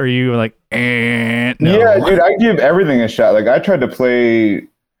shot? Or are you like, no? Yeah, dude, I give everything a shot. Like I tried to play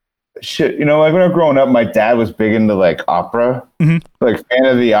shit. Like when I was growing up, my dad was big into like opera, like fan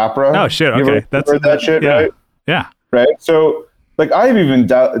of the opera. Oh shit, okay, that's heard that shit, yeah. Right? Yeah, right. So like I've even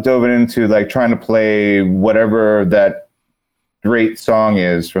dove into like trying to play whatever that great song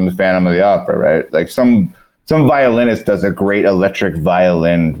is from the Phantom of the Opera, right? Like some violinist does a great electric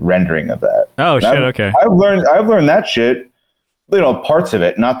violin rendering of that. Oh shit, okay. I've learned that shit. Parts of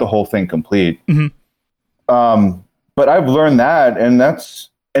it, not the whole thing complete. But I've learned that, and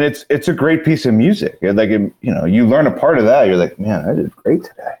it's a great piece of music. Like, you learn a part of that, you're like, man, I did great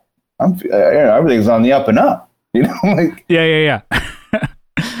today. Everything's on the up and up. Like yeah.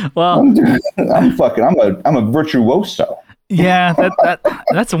 Well, I'm a virtuoso. Yeah,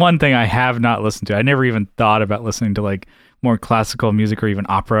 that's one thing I have not listened to. I never even thought about listening to like more classical music or even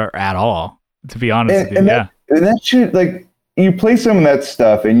opera at all. To be honest with you, and that shit, like. You play some of that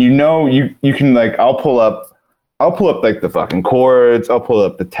stuff, and you can like I'll pull up like the fucking chords. I'll pull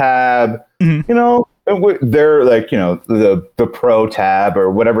up the tab. And they're like the pro tab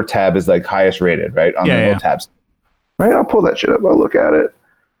or whatever tab is like highest rated, right, on the little tabs. Right, I'll pull that shit up. I'll look at it,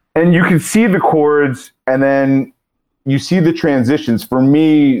 and you can see the chords, and then you see the transitions. For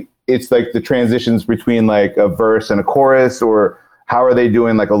me, it's like the transitions between like a verse and a chorus, or how are they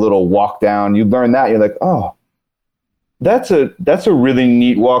doing like a little walk down. You learn that, you're like, oh. That's a really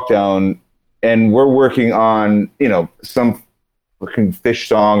neat walk down, and we're working on some fucking Fish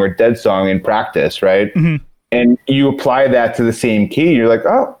song or Dead song in practice, right? And you apply that to the same key. You're like,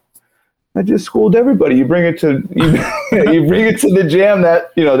 oh, I just schooled everybody. You bring it to you bring it to the jam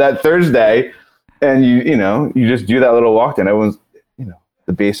that that Thursday, and you just do that little walk down. Everyone's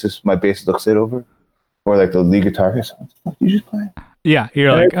my bassist looks it over, or like the lead guitarist. What you just play? Yeah,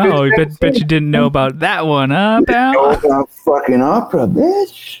 you're like, oh, bet you didn't know about that one, huh, pal? Know about fucking opera,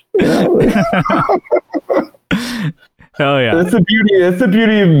 bitch. Oh yeah, that's the beauty. That's the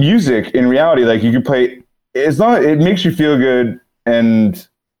beauty of music. In reality, like you can play as long it makes you feel good, and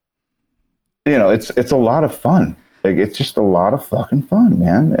it's a lot of fun. Like it's just a lot of fucking fun,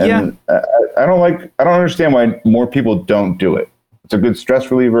 man. And I don't understand why more people don't do it. It's a good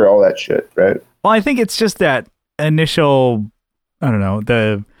stress reliever, all that shit, right? Well, I think it's just that initial. I don't know,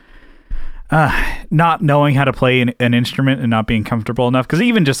 not knowing how to play an instrument and not being comfortable enough. Because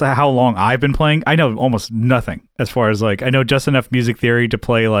even just how long I've been playing, I know almost nothing as far as like, I know just enough music theory to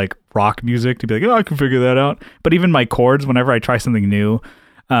play like rock music to be like, oh, I can figure that out. But even my chords, whenever I try something new,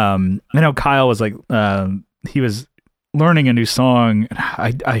 I know Kyle was like, he was learning a new song.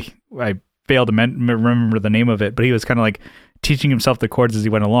 I failed to remember the name of it, but he was kind of like teaching himself the chords as he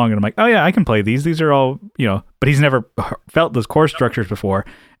went along. And I'm like, oh yeah, I can play these. These are all, but he's never felt those chord structures before.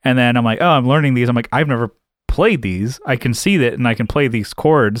 And then I'm like, oh, I'm learning these. I'm like, I've never played these. I can see that and I can play these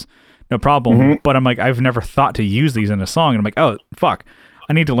chords, no problem. Mm-hmm. But I'm like, I've never thought to use these in a song. And I'm like, oh, fuck.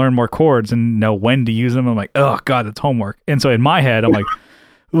 I need to learn more chords and know when to use them. I'm like, oh, God, that's homework. And so in my head, I'm like,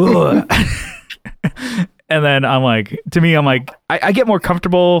 ugh. And then I'm like, to me, I'm like, I get more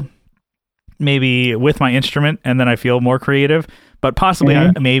comfortable maybe with my instrument and then I feel more creative. But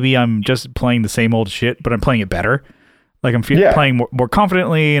possibly maybe I'm just playing the same old shit, but I'm playing it better. Like I'm playing more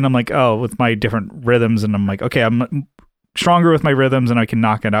confidently, and I'm like, oh, with my different rhythms, and I'm like, okay, I'm stronger with my rhythms, and I can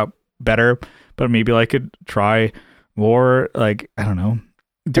knock it out better. But maybe I could try more, like I don't know.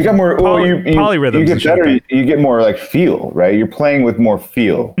 You got more polyrhythms. You get better. You get more like feel, right? You're playing with more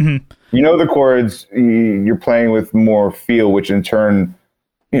feel. Mm-hmm. You know the chords. You're playing with more feel, which in turn,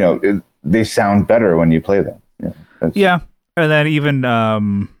 they sound better when you play them. Yeah, and then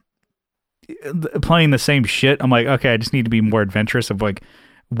even playing the same shit, I'm like, okay, I just need to be more adventurous of like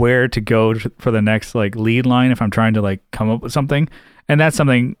where to go for the next like lead line if I'm trying to like come up with something. And that's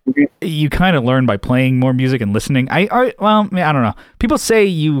something you kind of learn by playing more music and listening. I don't know. People say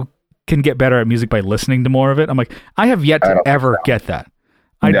you can get better at music by listening to more of it. I'm like, I have yet to ever get that.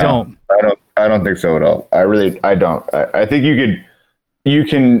 I don't think so at all. I don't. I think you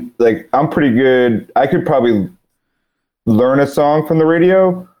can like, I'm pretty good. I could probably learn a song from the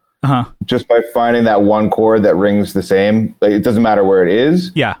radio. Just by finding that one chord that rings the same. Like, it doesn't matter where it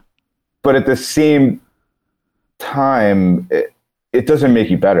is. Yeah. But at the same time, it doesn't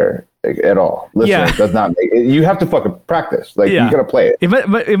make you better at all. Listen, it does not make it. You have to fucking practice. Like, you gotta play it.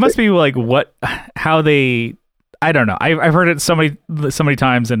 But it must be like how they, I don't know. I've heard it so many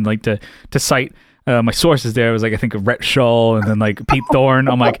times, and like to cite my sources there was like, I think of Rhett Shull and then like Pete Thorne.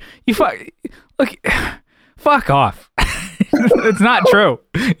 I'm like, fuck off. It's not true.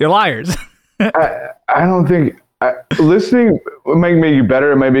 You're liars. I don't think listening might make you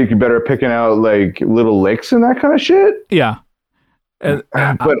better. It might make you better at picking out like little licks and that kind of shit. Yeah. But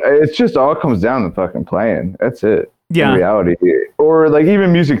it's just all comes down to fucking playing. That's it. Yeah. In reality. Or like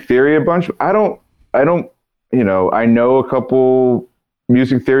even music theory a bunch. I don't, I know a couple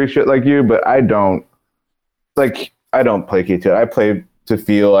music theory shit like you, but I don't play K2. I play to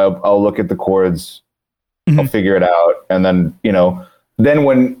feel. I'll look at the chords. I'll figure it out, and then then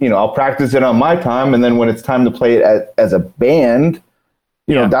when I'll practice it on my time, and then when it's time to play it as a band,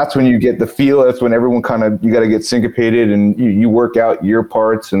 that's when you get the feel. That's when everyone you got to get syncopated, and you work out your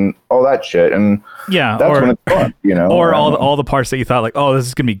parts and all that shit, and that's when it's fun, Or all the parts that you thought like, oh, this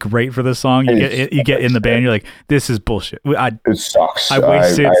is gonna be great for this song. You get in the band, you're like, this is bullshit. It sucks. I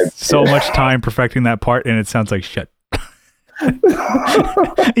wasted so much time perfecting that part, and it sounds like shit. I've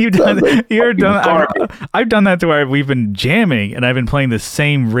done that to where we've been jamming and I've been playing the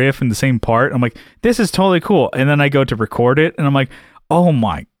same riff and the same part. I'm like, this is totally cool. And then I go to record it and I'm like, oh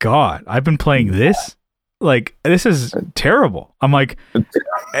my God, I've been playing this? Like, this is terrible. I'm like, and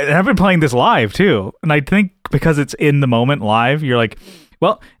I've been playing this live too. And I think because it's in the moment live, you're like,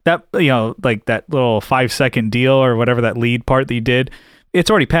 well, that, like that little 5-second deal or whatever, that lead part that you did, it's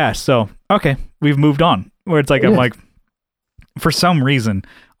already passed. So, okay, we've moved on. Where it's like, I'm like, for some reason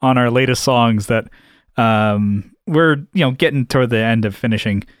on our latest songs that we're getting toward the end of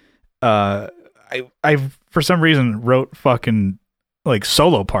finishing, I for some reason wrote fucking like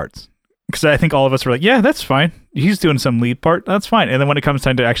solo parts because I think all of us were like, yeah, that's fine, he's doing some lead part, that's fine. And then when it comes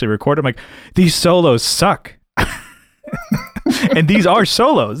time to actually record, I'm like, these solos suck. And these are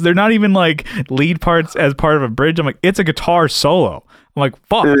solos, they're not even like lead parts as part of a bridge. I'm like, it's a guitar solo. I'm like,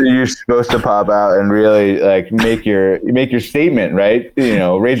 fuck. You're supposed to pop out and really like make your statement, right?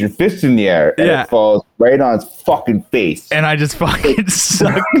 Raise your fist in the air, and it falls right on its fucking face. And I just fucking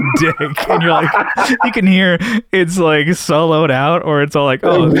suck dick. And you're like, you can hear it's like soloed out, or it's all like,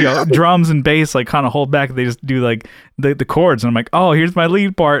 drums and bass like kind of hold back. They just do like the chords, and I'm like, oh, here's my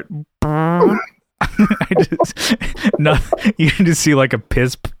lead part. You can just see like a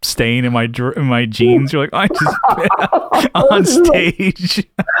piss stain in my jeans. You're like, I just on stage.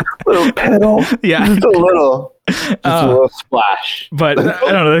 Little pedal. Yeah. Just a little splash. But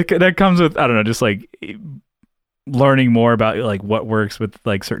I don't know. That comes with, I don't know, just like learning more about like what works with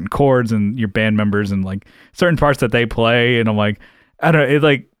like certain chords and your band members and like certain parts that they play. And I'm like, I don't know. It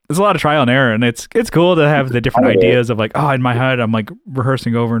like, it's a lot of trial and error, and it's cool to have the different ideas of like, oh, in my head I'm like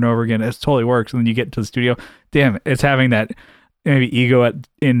rehearsing over and over again. It totally works, and then you get to the studio, damn, it's having that maybe ego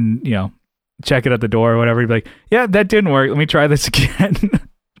check it at the door or whatever. You'd be like, yeah, that didn't work. Let me try this again.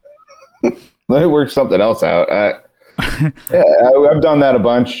 Let me work something else out. I've done that a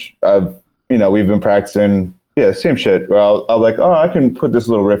bunch. We've been practicing. Yeah, same shit. Well, I'll like, oh, I can put this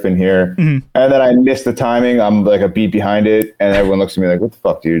little riff in here, and then I miss the timing. I'm like a beat behind it, and everyone looks at me like, "What the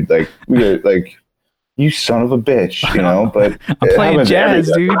fuck, dude? Like, you son of a bitch," But I'm playing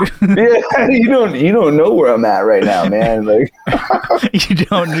jazz, dude. Yeah, you don't know where I'm at right now, man. Like, you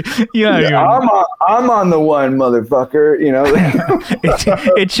don't. Yeah, I'm on the one, motherfucker.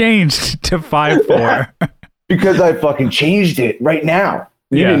 It changed to 5/4 because I fucking changed it right now.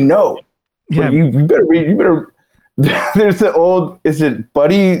 You didn't know. Yeah, you better read. You better. There's the old. Is it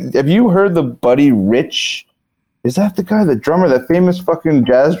Buddy? Have you heard the Buddy Rich? Is that the guy, the drummer, that famous fucking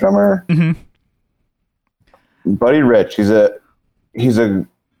jazz drummer? Mm-hmm. Buddy Rich. He's a.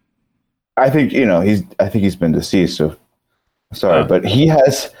 I think he's been deceased. So sorry, but he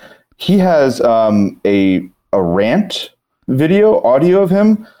has a rant audio of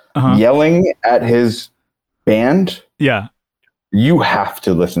him yelling at his band. Yeah. You have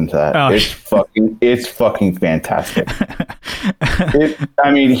to listen to that. Oh, it's fucking fantastic.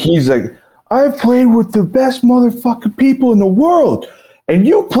 He's like, I've played with the best motherfucking people in the world, and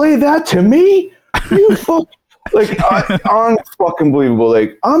you play that to me? You fuck, unfucking believable.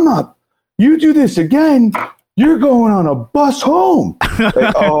 Like, I'm not. You do this again, you're going on a bus home.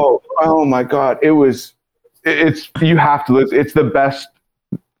 Like, oh my god, it's you have to listen. It's the best.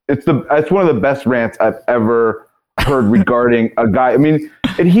 It's one of the best rants I've ever heard regarding a guy. I mean,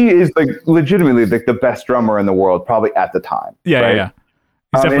 and he is like legitimately like the best drummer in the world, probably at the time. Yeah, right? Yeah.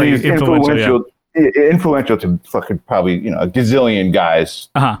 He's definitely he's influential to fucking probably a gazillion guys.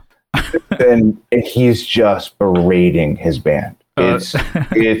 And he's just berating his band. It's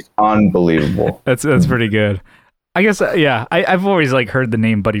unbelievable. That's pretty good. I guess I've always like heard the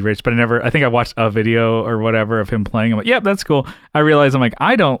name Buddy Rich, but I think I watched a video or whatever of him playing. I'm like, yeah, that's cool. I realize I'm like,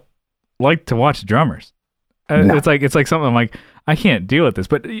 I don't like to watch drummers. No. It's like something I'm like, I can't deal with this.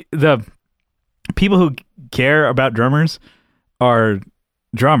 But the people who care about drummers are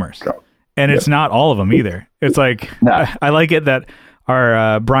drummers, and it's not all of them either. It's like I like it that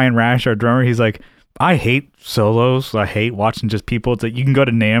our Brian Rash, our drummer, he's like, I hate solos. I hate watching just people. It's like you can go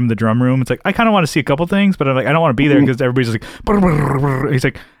to NAMM, the drum room. It's like I kind of want to see a couple things, but I'm like I don't want to be there because everybody's like. He's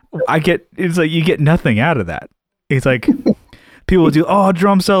like, it's like you get nothing out of that. It's like people will do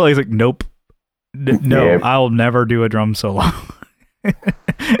drum solo. He's like, nope. No, I'll never do a drum solo.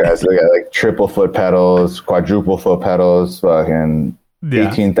 Guys, they got like triple foot pedals, quadruple foot pedals, fucking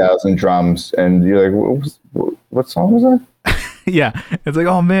 18,000 drums, and you're like, what song was that? Yeah, it's like,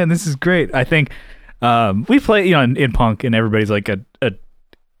 oh man, this is great. I think we play, in punk, and everybody's like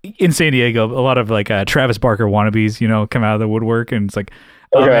in San Diego, a lot of like Travis Barker wannabes, come out of the woodwork, and it's like,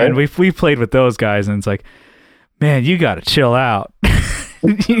 oh man, we played with those guys, and it's like, man, you gotta chill out.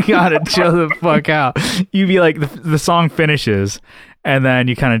 You gotta chill the fuck out. You be like the song finishes, and then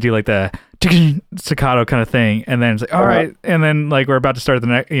you kind of do like the staccato kind of thing, and then it's like, all right, and then like we're about to start the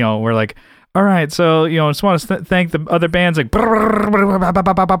next, we're like, all right, so just want to thank the other bands. Like,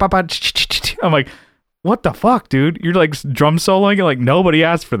 I'm like, what the fuck, dude? You're like drum soloing, and like nobody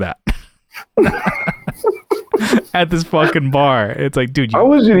asked for that. At this fucking bar, it's like, dude, I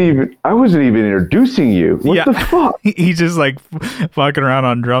wasn't even introducing you. What the fuck? He's just like fucking around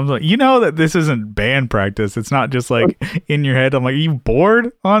on drums. Like, that this isn't band practice. It's not just like in your head. I'm like, are you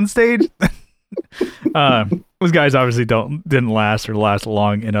bored on stage? Those guys obviously didn't last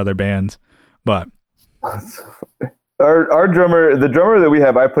long in other bands, but our drummer, the drummer that we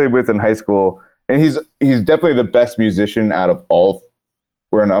have, I played with in high school, and he's definitely the best musician out of all.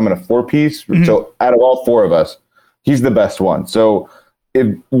 I'm in a 4-piece, so out of all 4 of us, he's the best one. So if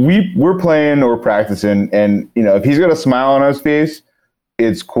we're playing or practicing, and if he's got a smile on his face,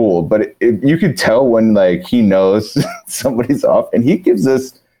 it's cool. But you could tell when like he knows somebody's off, and he gives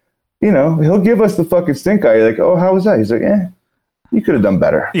us, he'll give us the fucking stink eye. You're like, oh, how was that? He's like, you could have done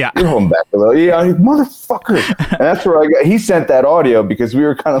better. Yeah, you're holding back a little. Yeah, motherfucker. And that's where he sent that audio because we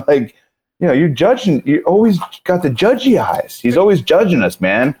were kind of like. You're judging. You always got the judgy eyes. He's always judging us,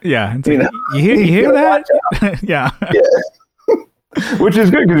 man. Yeah. You hear that? Yeah. Which is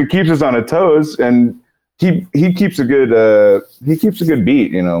good because it keeps us on our toes, and he keeps a good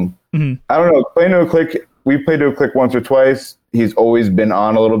beat. Mm-hmm. I don't know. Playing to a click. We played to a click once or twice. He's always been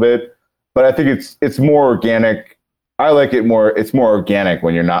on a little bit, but I think it's more organic. I like it more. It's more organic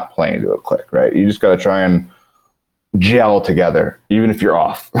when you're not playing to a click, right? You just got to try and gel together, even if you're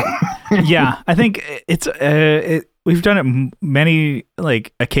off. Yeah, I think we've done it many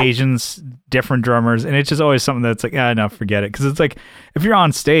like occasions, different drummers, and it's just always something that's like, no, forget it. Because it's like if you're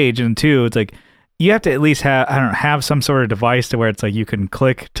on stage, and two, it's like you have to at least have some sort of device to where it's like you can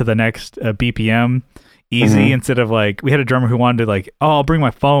click to the next BPM easy, instead of like we had a drummer who wanted to like, I'll bring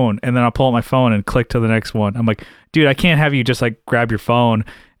my phone and then I'll pull out my phone and click to the next one. I'm like, dude, I can't have you just like grab your phone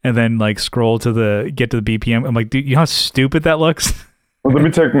and then like scroll to get to the BPM. I'm like, dude, you know how stupid that looks? Well, let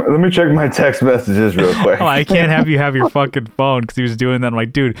me check my text messages real quick. I can't have you have your fucking phone because he was doing that. I'm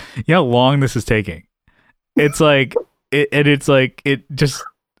like, dude, you know how long this is taking? It's like it's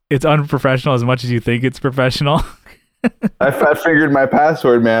unprofessional as much as you think it's professional. I figured my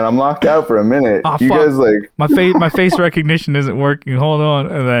password, man. I'm locked out for a minute. Oh, you fuck. guys like my face recognition isn't working. Hold on,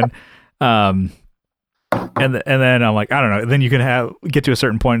 and then I'm like, I don't know. Then you can get to a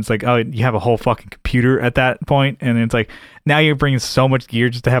certain point. It's like, oh, you have a whole fucking computer at that point, and it's like now you're bringing so much gear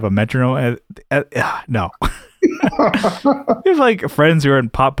just to have a metronome. No. We have like friends who are in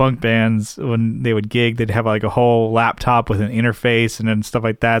pop punk bands. When they would gig, they'd have like a whole laptop with an interface and then stuff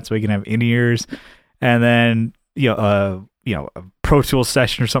like that, so we can have in-ears, and then a Pro Tools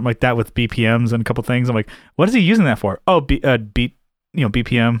session or something like that with BPMs and a couple things. I'm like, what is he using that for? Oh,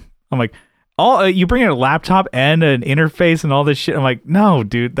 BPM. I'm like, you bring in a laptop and an interface and all this shit. I'm like, no,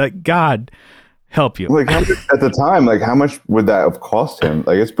 dude, that God help you. Like at the time, like how much would that have cost him?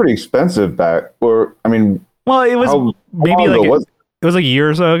 Like it's pretty expensive back. Or I mean, well, it was maybe like it was like a year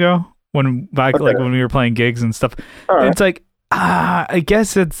or so ago when like when we were playing gigs and stuff. Right. It's like I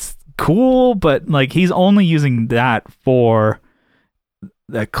guess it's cool, but like he's only using that for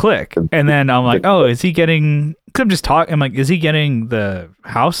the click, and then I'm like, oh, is he getting? Cause I'm just talking. I'm like, is he getting the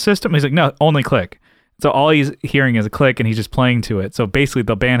house system? He's like, no, only click. So all he's hearing is a click, and he's just playing to it. So basically,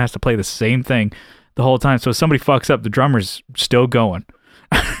 the band has to play the same thing the whole time. So if somebody fucks up, the drummer's still going.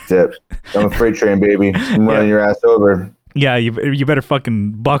 That's it. I'm a freight train, baby. I'm running your ass over. Yeah, you better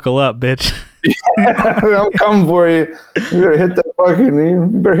fucking buckle up, bitch. I'm coming for you. You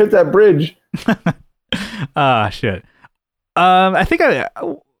better hit that bridge. Shit. I think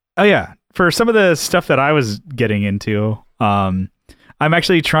for some of the stuff that I was getting into, I'm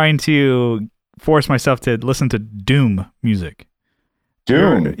actually trying to force myself to listen to Doom music.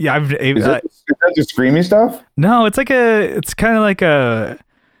 Doom? Yeah, is that just screamy stuff? No, it's kind of like a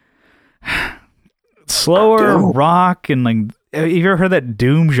slower rock, and like, have you ever heard that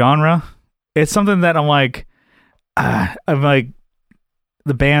Doom genre? It's something that I'm like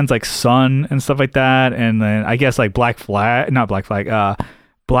the band's like Sun and stuff like that, and then I guess like Black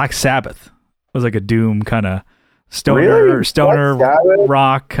Sabbath was like a Doom kind of stoner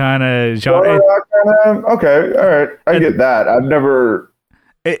rock kind of genre. Okay, all right, I get that. I've never.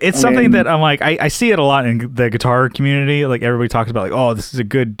 It's something that I'm like, I see it a lot in the guitar community. Like everybody talks about, like, oh, this is a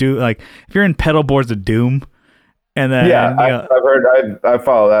good Doom. Like if you're in pedal boards of Doom, and then I've heard, I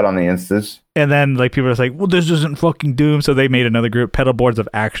follow that on the Instas. And then like people are like, well, this isn't fucking Doom, so they made another group, pedal boards of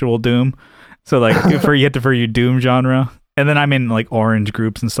actual Doom. So like for your Doom genre. And then I'm in like Orange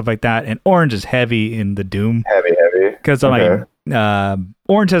groups and stuff like that, and Orange is heavy in the Doom. Heavy. Because I'm like,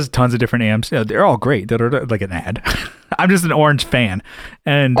 Orange has tons of different amps. They're all great. They're like an ad. I'm just an Orange fan,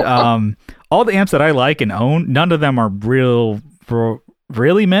 and all the amps that I like and own, none of them are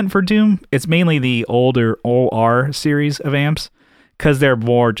really meant for Doom. It's mainly the older OR series of amps, because they're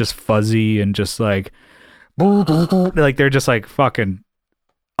more just fuzzy and just like they're just like fucking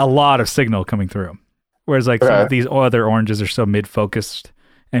a lot of signal coming through. Whereas like some of these other Oranges are so mid-focused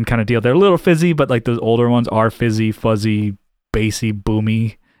and kind of deal. They're a little fizzy, but like those older ones are fizzy, fuzzy, bassy,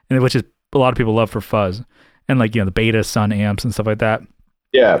 boomy, and which is a lot of people love for fuzz. And like, the Beta Sun amps and stuff like that.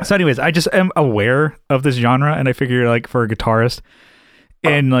 Yeah. So anyways, I just am aware of this genre, and I figure like for a guitarist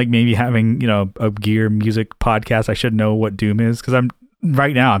and like maybe having, a gear music podcast, I should know what Doom is, because I'm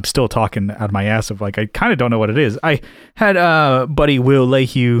still talking out of my ass of like, I kind of don't know what it is. I had buddy Will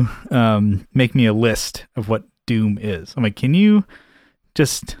Lehue make me a list of what Doom is. I'm like, can you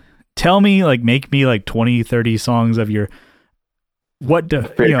just tell me, like, make me like 20, 30 songs of your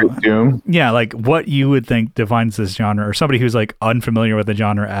Doom? Yeah, like what you would think defines this genre, or somebody who's like unfamiliar with the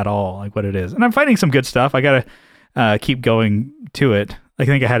genre at all, like what it is. And I'm finding some good stuff. I gotta keep going to it. I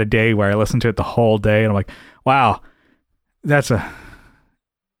think I had a day where I listened to it the whole day, and I'm like, wow, that's a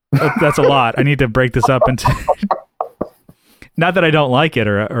lot. I need to break this up into. Not that I don't like it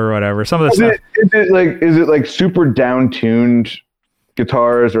or whatever. Some of the stuff. Is it like super down tuned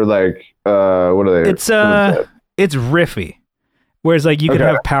guitars, or like what are they? It's riffy. Whereas like you could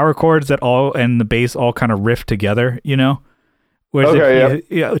have power chords that all and the bass all kind of riff together, Whereas Okay,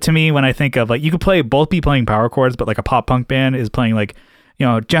 if you know, to me, when I think of like, you could both be playing power chords, but like a pop punk band is playing like, you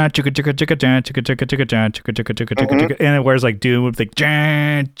know, and then whereas like Doom would be like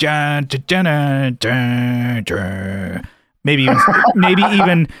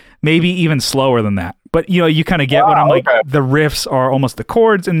maybe even slower than that. But you know, you kind of get what I'm like. Okay. The riffs are almost the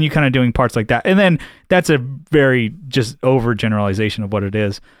chords, and you kind of doing parts like that. And then that's a very just overgeneralization of what it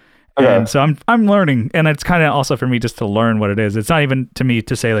is. Okay. And so I'm learning, and it's kind of also for me just to learn what it is. It's not even to me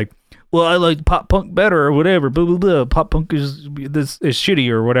to say like, well, I like pop punk better or whatever. Blah blah blah. Pop punk is shitty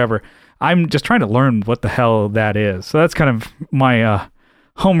or whatever. I'm just trying to learn what the hell that is. So that's kind of my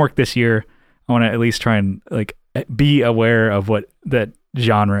homework this year. I want to at least try and like be aware of what that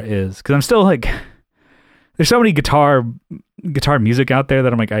genre is, because I'm still like, there's so many guitar music out there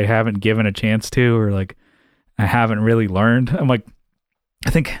that I'm like, I haven't given a chance to, or like I haven't really learned. I'm like, I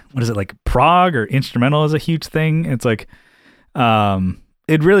think, what is it, like prog or instrumental is a huge thing. It's like,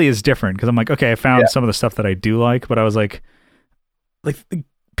 it really is different, because I'm like, okay, I found some of the stuff that I do like, but I was like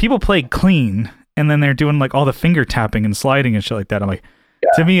people play clean and then they're doing like all the finger tapping and sliding and shit like that. I'm like,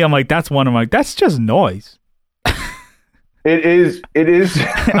 to me, I'm like, that's that's just noise. It is.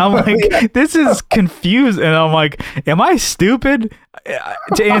 I'm like, this is confused, and I'm like, am I stupid?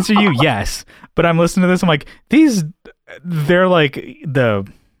 To answer you, yes. But I'm listening to this, I'm like, they're like,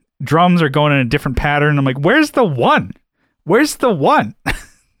 the drums are going in a different pattern. I'm like, where's the one? Where's the one?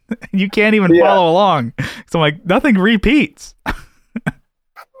 You can't even follow along. So I'm like, nothing repeats.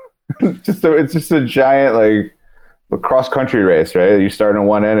 It's just a giant like a cross country race, right? You start on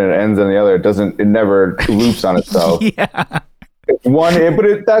one end and it ends on the other. It never loops on itself. Yeah.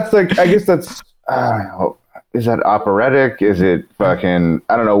 It's that's like, I guess that's, I don't know, is that operatic? Is it fucking,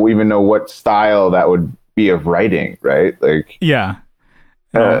 I don't know, even know what style that would be of writing, right? Like, yeah.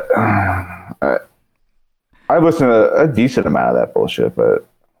 I've listened to a decent amount of that bullshit, but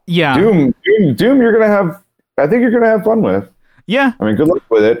yeah, Doom, you're I think you're gonna have fun with. Yeah. I mean, good luck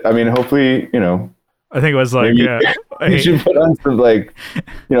with it. I mean, hopefully, you know, I think it was like, you should put on some like,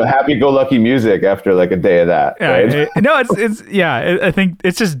 you know, happy-go-lucky music after like a day of that. Yeah, right? I think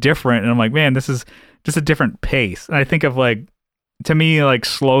it's just different, and I'm like, man, this is just a different pace. And I think of like, to me, like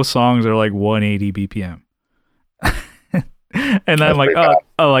slow songs are like 180 BPM, and then I'm like,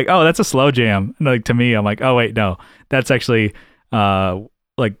 oh, that's a slow jam. And like to me, I'm like, oh wait, no, that's actually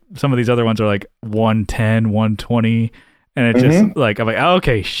like some of these other ones are like 110, 120, and it's just like, I'm like, oh,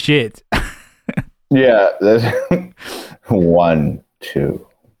 okay, shit. Yeah, that's 1, 2,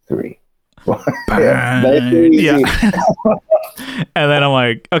 3. Yeah. And then I'm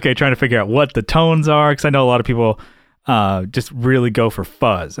like, okay, trying to figure out what the tones are, because I know a lot of people just really go for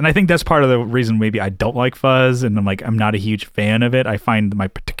fuzz, and I think that's part of the reason maybe I don't like fuzz, and I'm like, I'm not a huge fan of it. I find my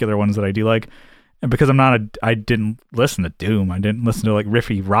particular ones that I do like, and because I didn't listen to Doom, I didn't listen to like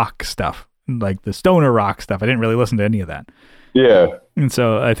riffy rock stuff, like the stoner rock stuff. I didn't really listen to any of that. Yeah, and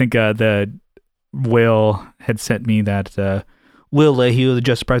so I think the Will had sent me that Will Leahy of the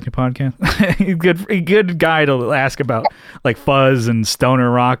Just Surprise Me podcast. good guy to ask about like fuzz and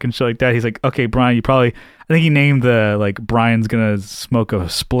stoner rock and shit like that. He's like, okay, Brian, I think he named the like Brian's gonna smoke a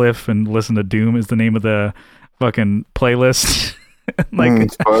spliff and listen to Doom is the name of the fucking playlist.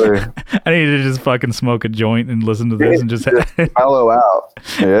 Like, I need to just fucking smoke a joint and listen to this and just mellow out.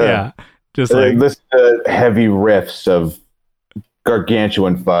 Yeah, just like listen to heavy riffs of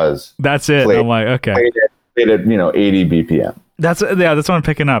gargantuan fuzz. That's it. I'm like, okay, played at 80 BPM. That's what I'm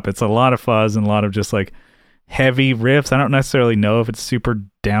picking up. It's a lot of fuzz and a lot of just like heavy riffs. I don't necessarily know if it's super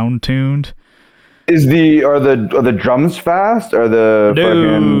down tuned. Are the drums fast? Or the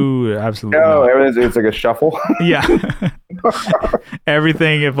no, absolutely no. Everything's, it's like a shuffle. Yeah.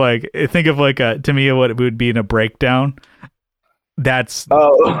 Everything. Think of like to me what it would be in a breakdown. That's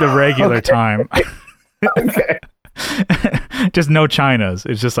the regular time. Okay. Just no chinas.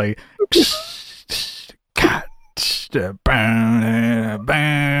 It's just like down.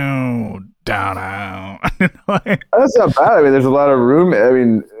 That's not bad. I mean, there's a lot of room. I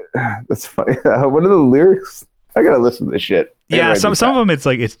mean, that's funny. What are the lyrics? I gotta listen to this shit. Yeah, some of them it's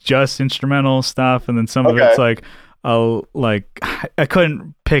like it's just instrumental stuff, and then some of it's like I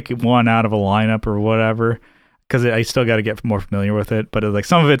couldn't pick one out of a lineup or whatever because I still got to get more familiar with it. But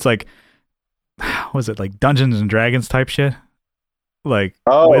some of it's like, was it like Dungeons and Dragons type shit? Like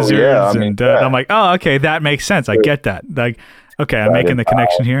wizards I'm like, oh, okay, that makes sense. I get that. Like, okay, I'm making the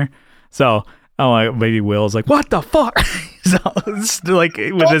connection here. So, like maybe Will's like, what the fuck? So, like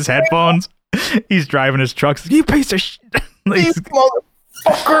with his headphones, he's driving his trucks. You piece of shit! Like, you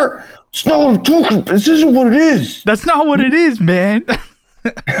motherfucker! That's not what I'm talking. This isn't what it is. That's not what it is, man.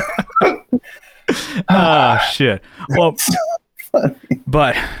 Oh shit. Well, funny.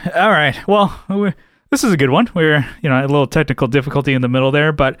 But all right, well, this is a good one. We're a little technical difficulty in the middle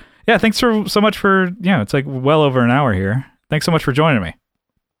there, but yeah, thanks so much for it's like well over an hour here. Thanks so much for joining me.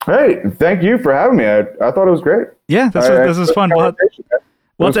 Hey, thank you for having me. I thought it was great. Yeah, this is fun.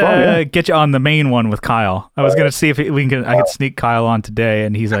 We'll get you on the main one with Kyle. I was gonna see if I could sneak Kyle on today,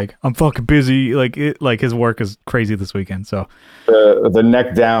 and he's like, "I'm fucking busy." Like his work is crazy this weekend. So the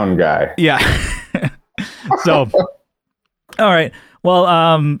neck down guy. Yeah. So, all right.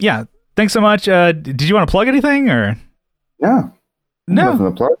 Well, yeah. Thanks so much. Did you want to plug anything or? No. No.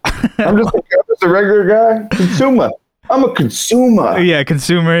 To plug. I'm just a regular guy. Consumer. I'm a consumer. Yeah,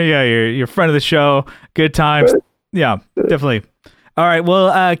 consumer. Yeah, you're friend of the show. Good times. Yeah, definitely. All right,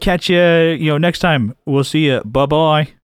 we'll catch you, next time. We'll see you. Bye-bye.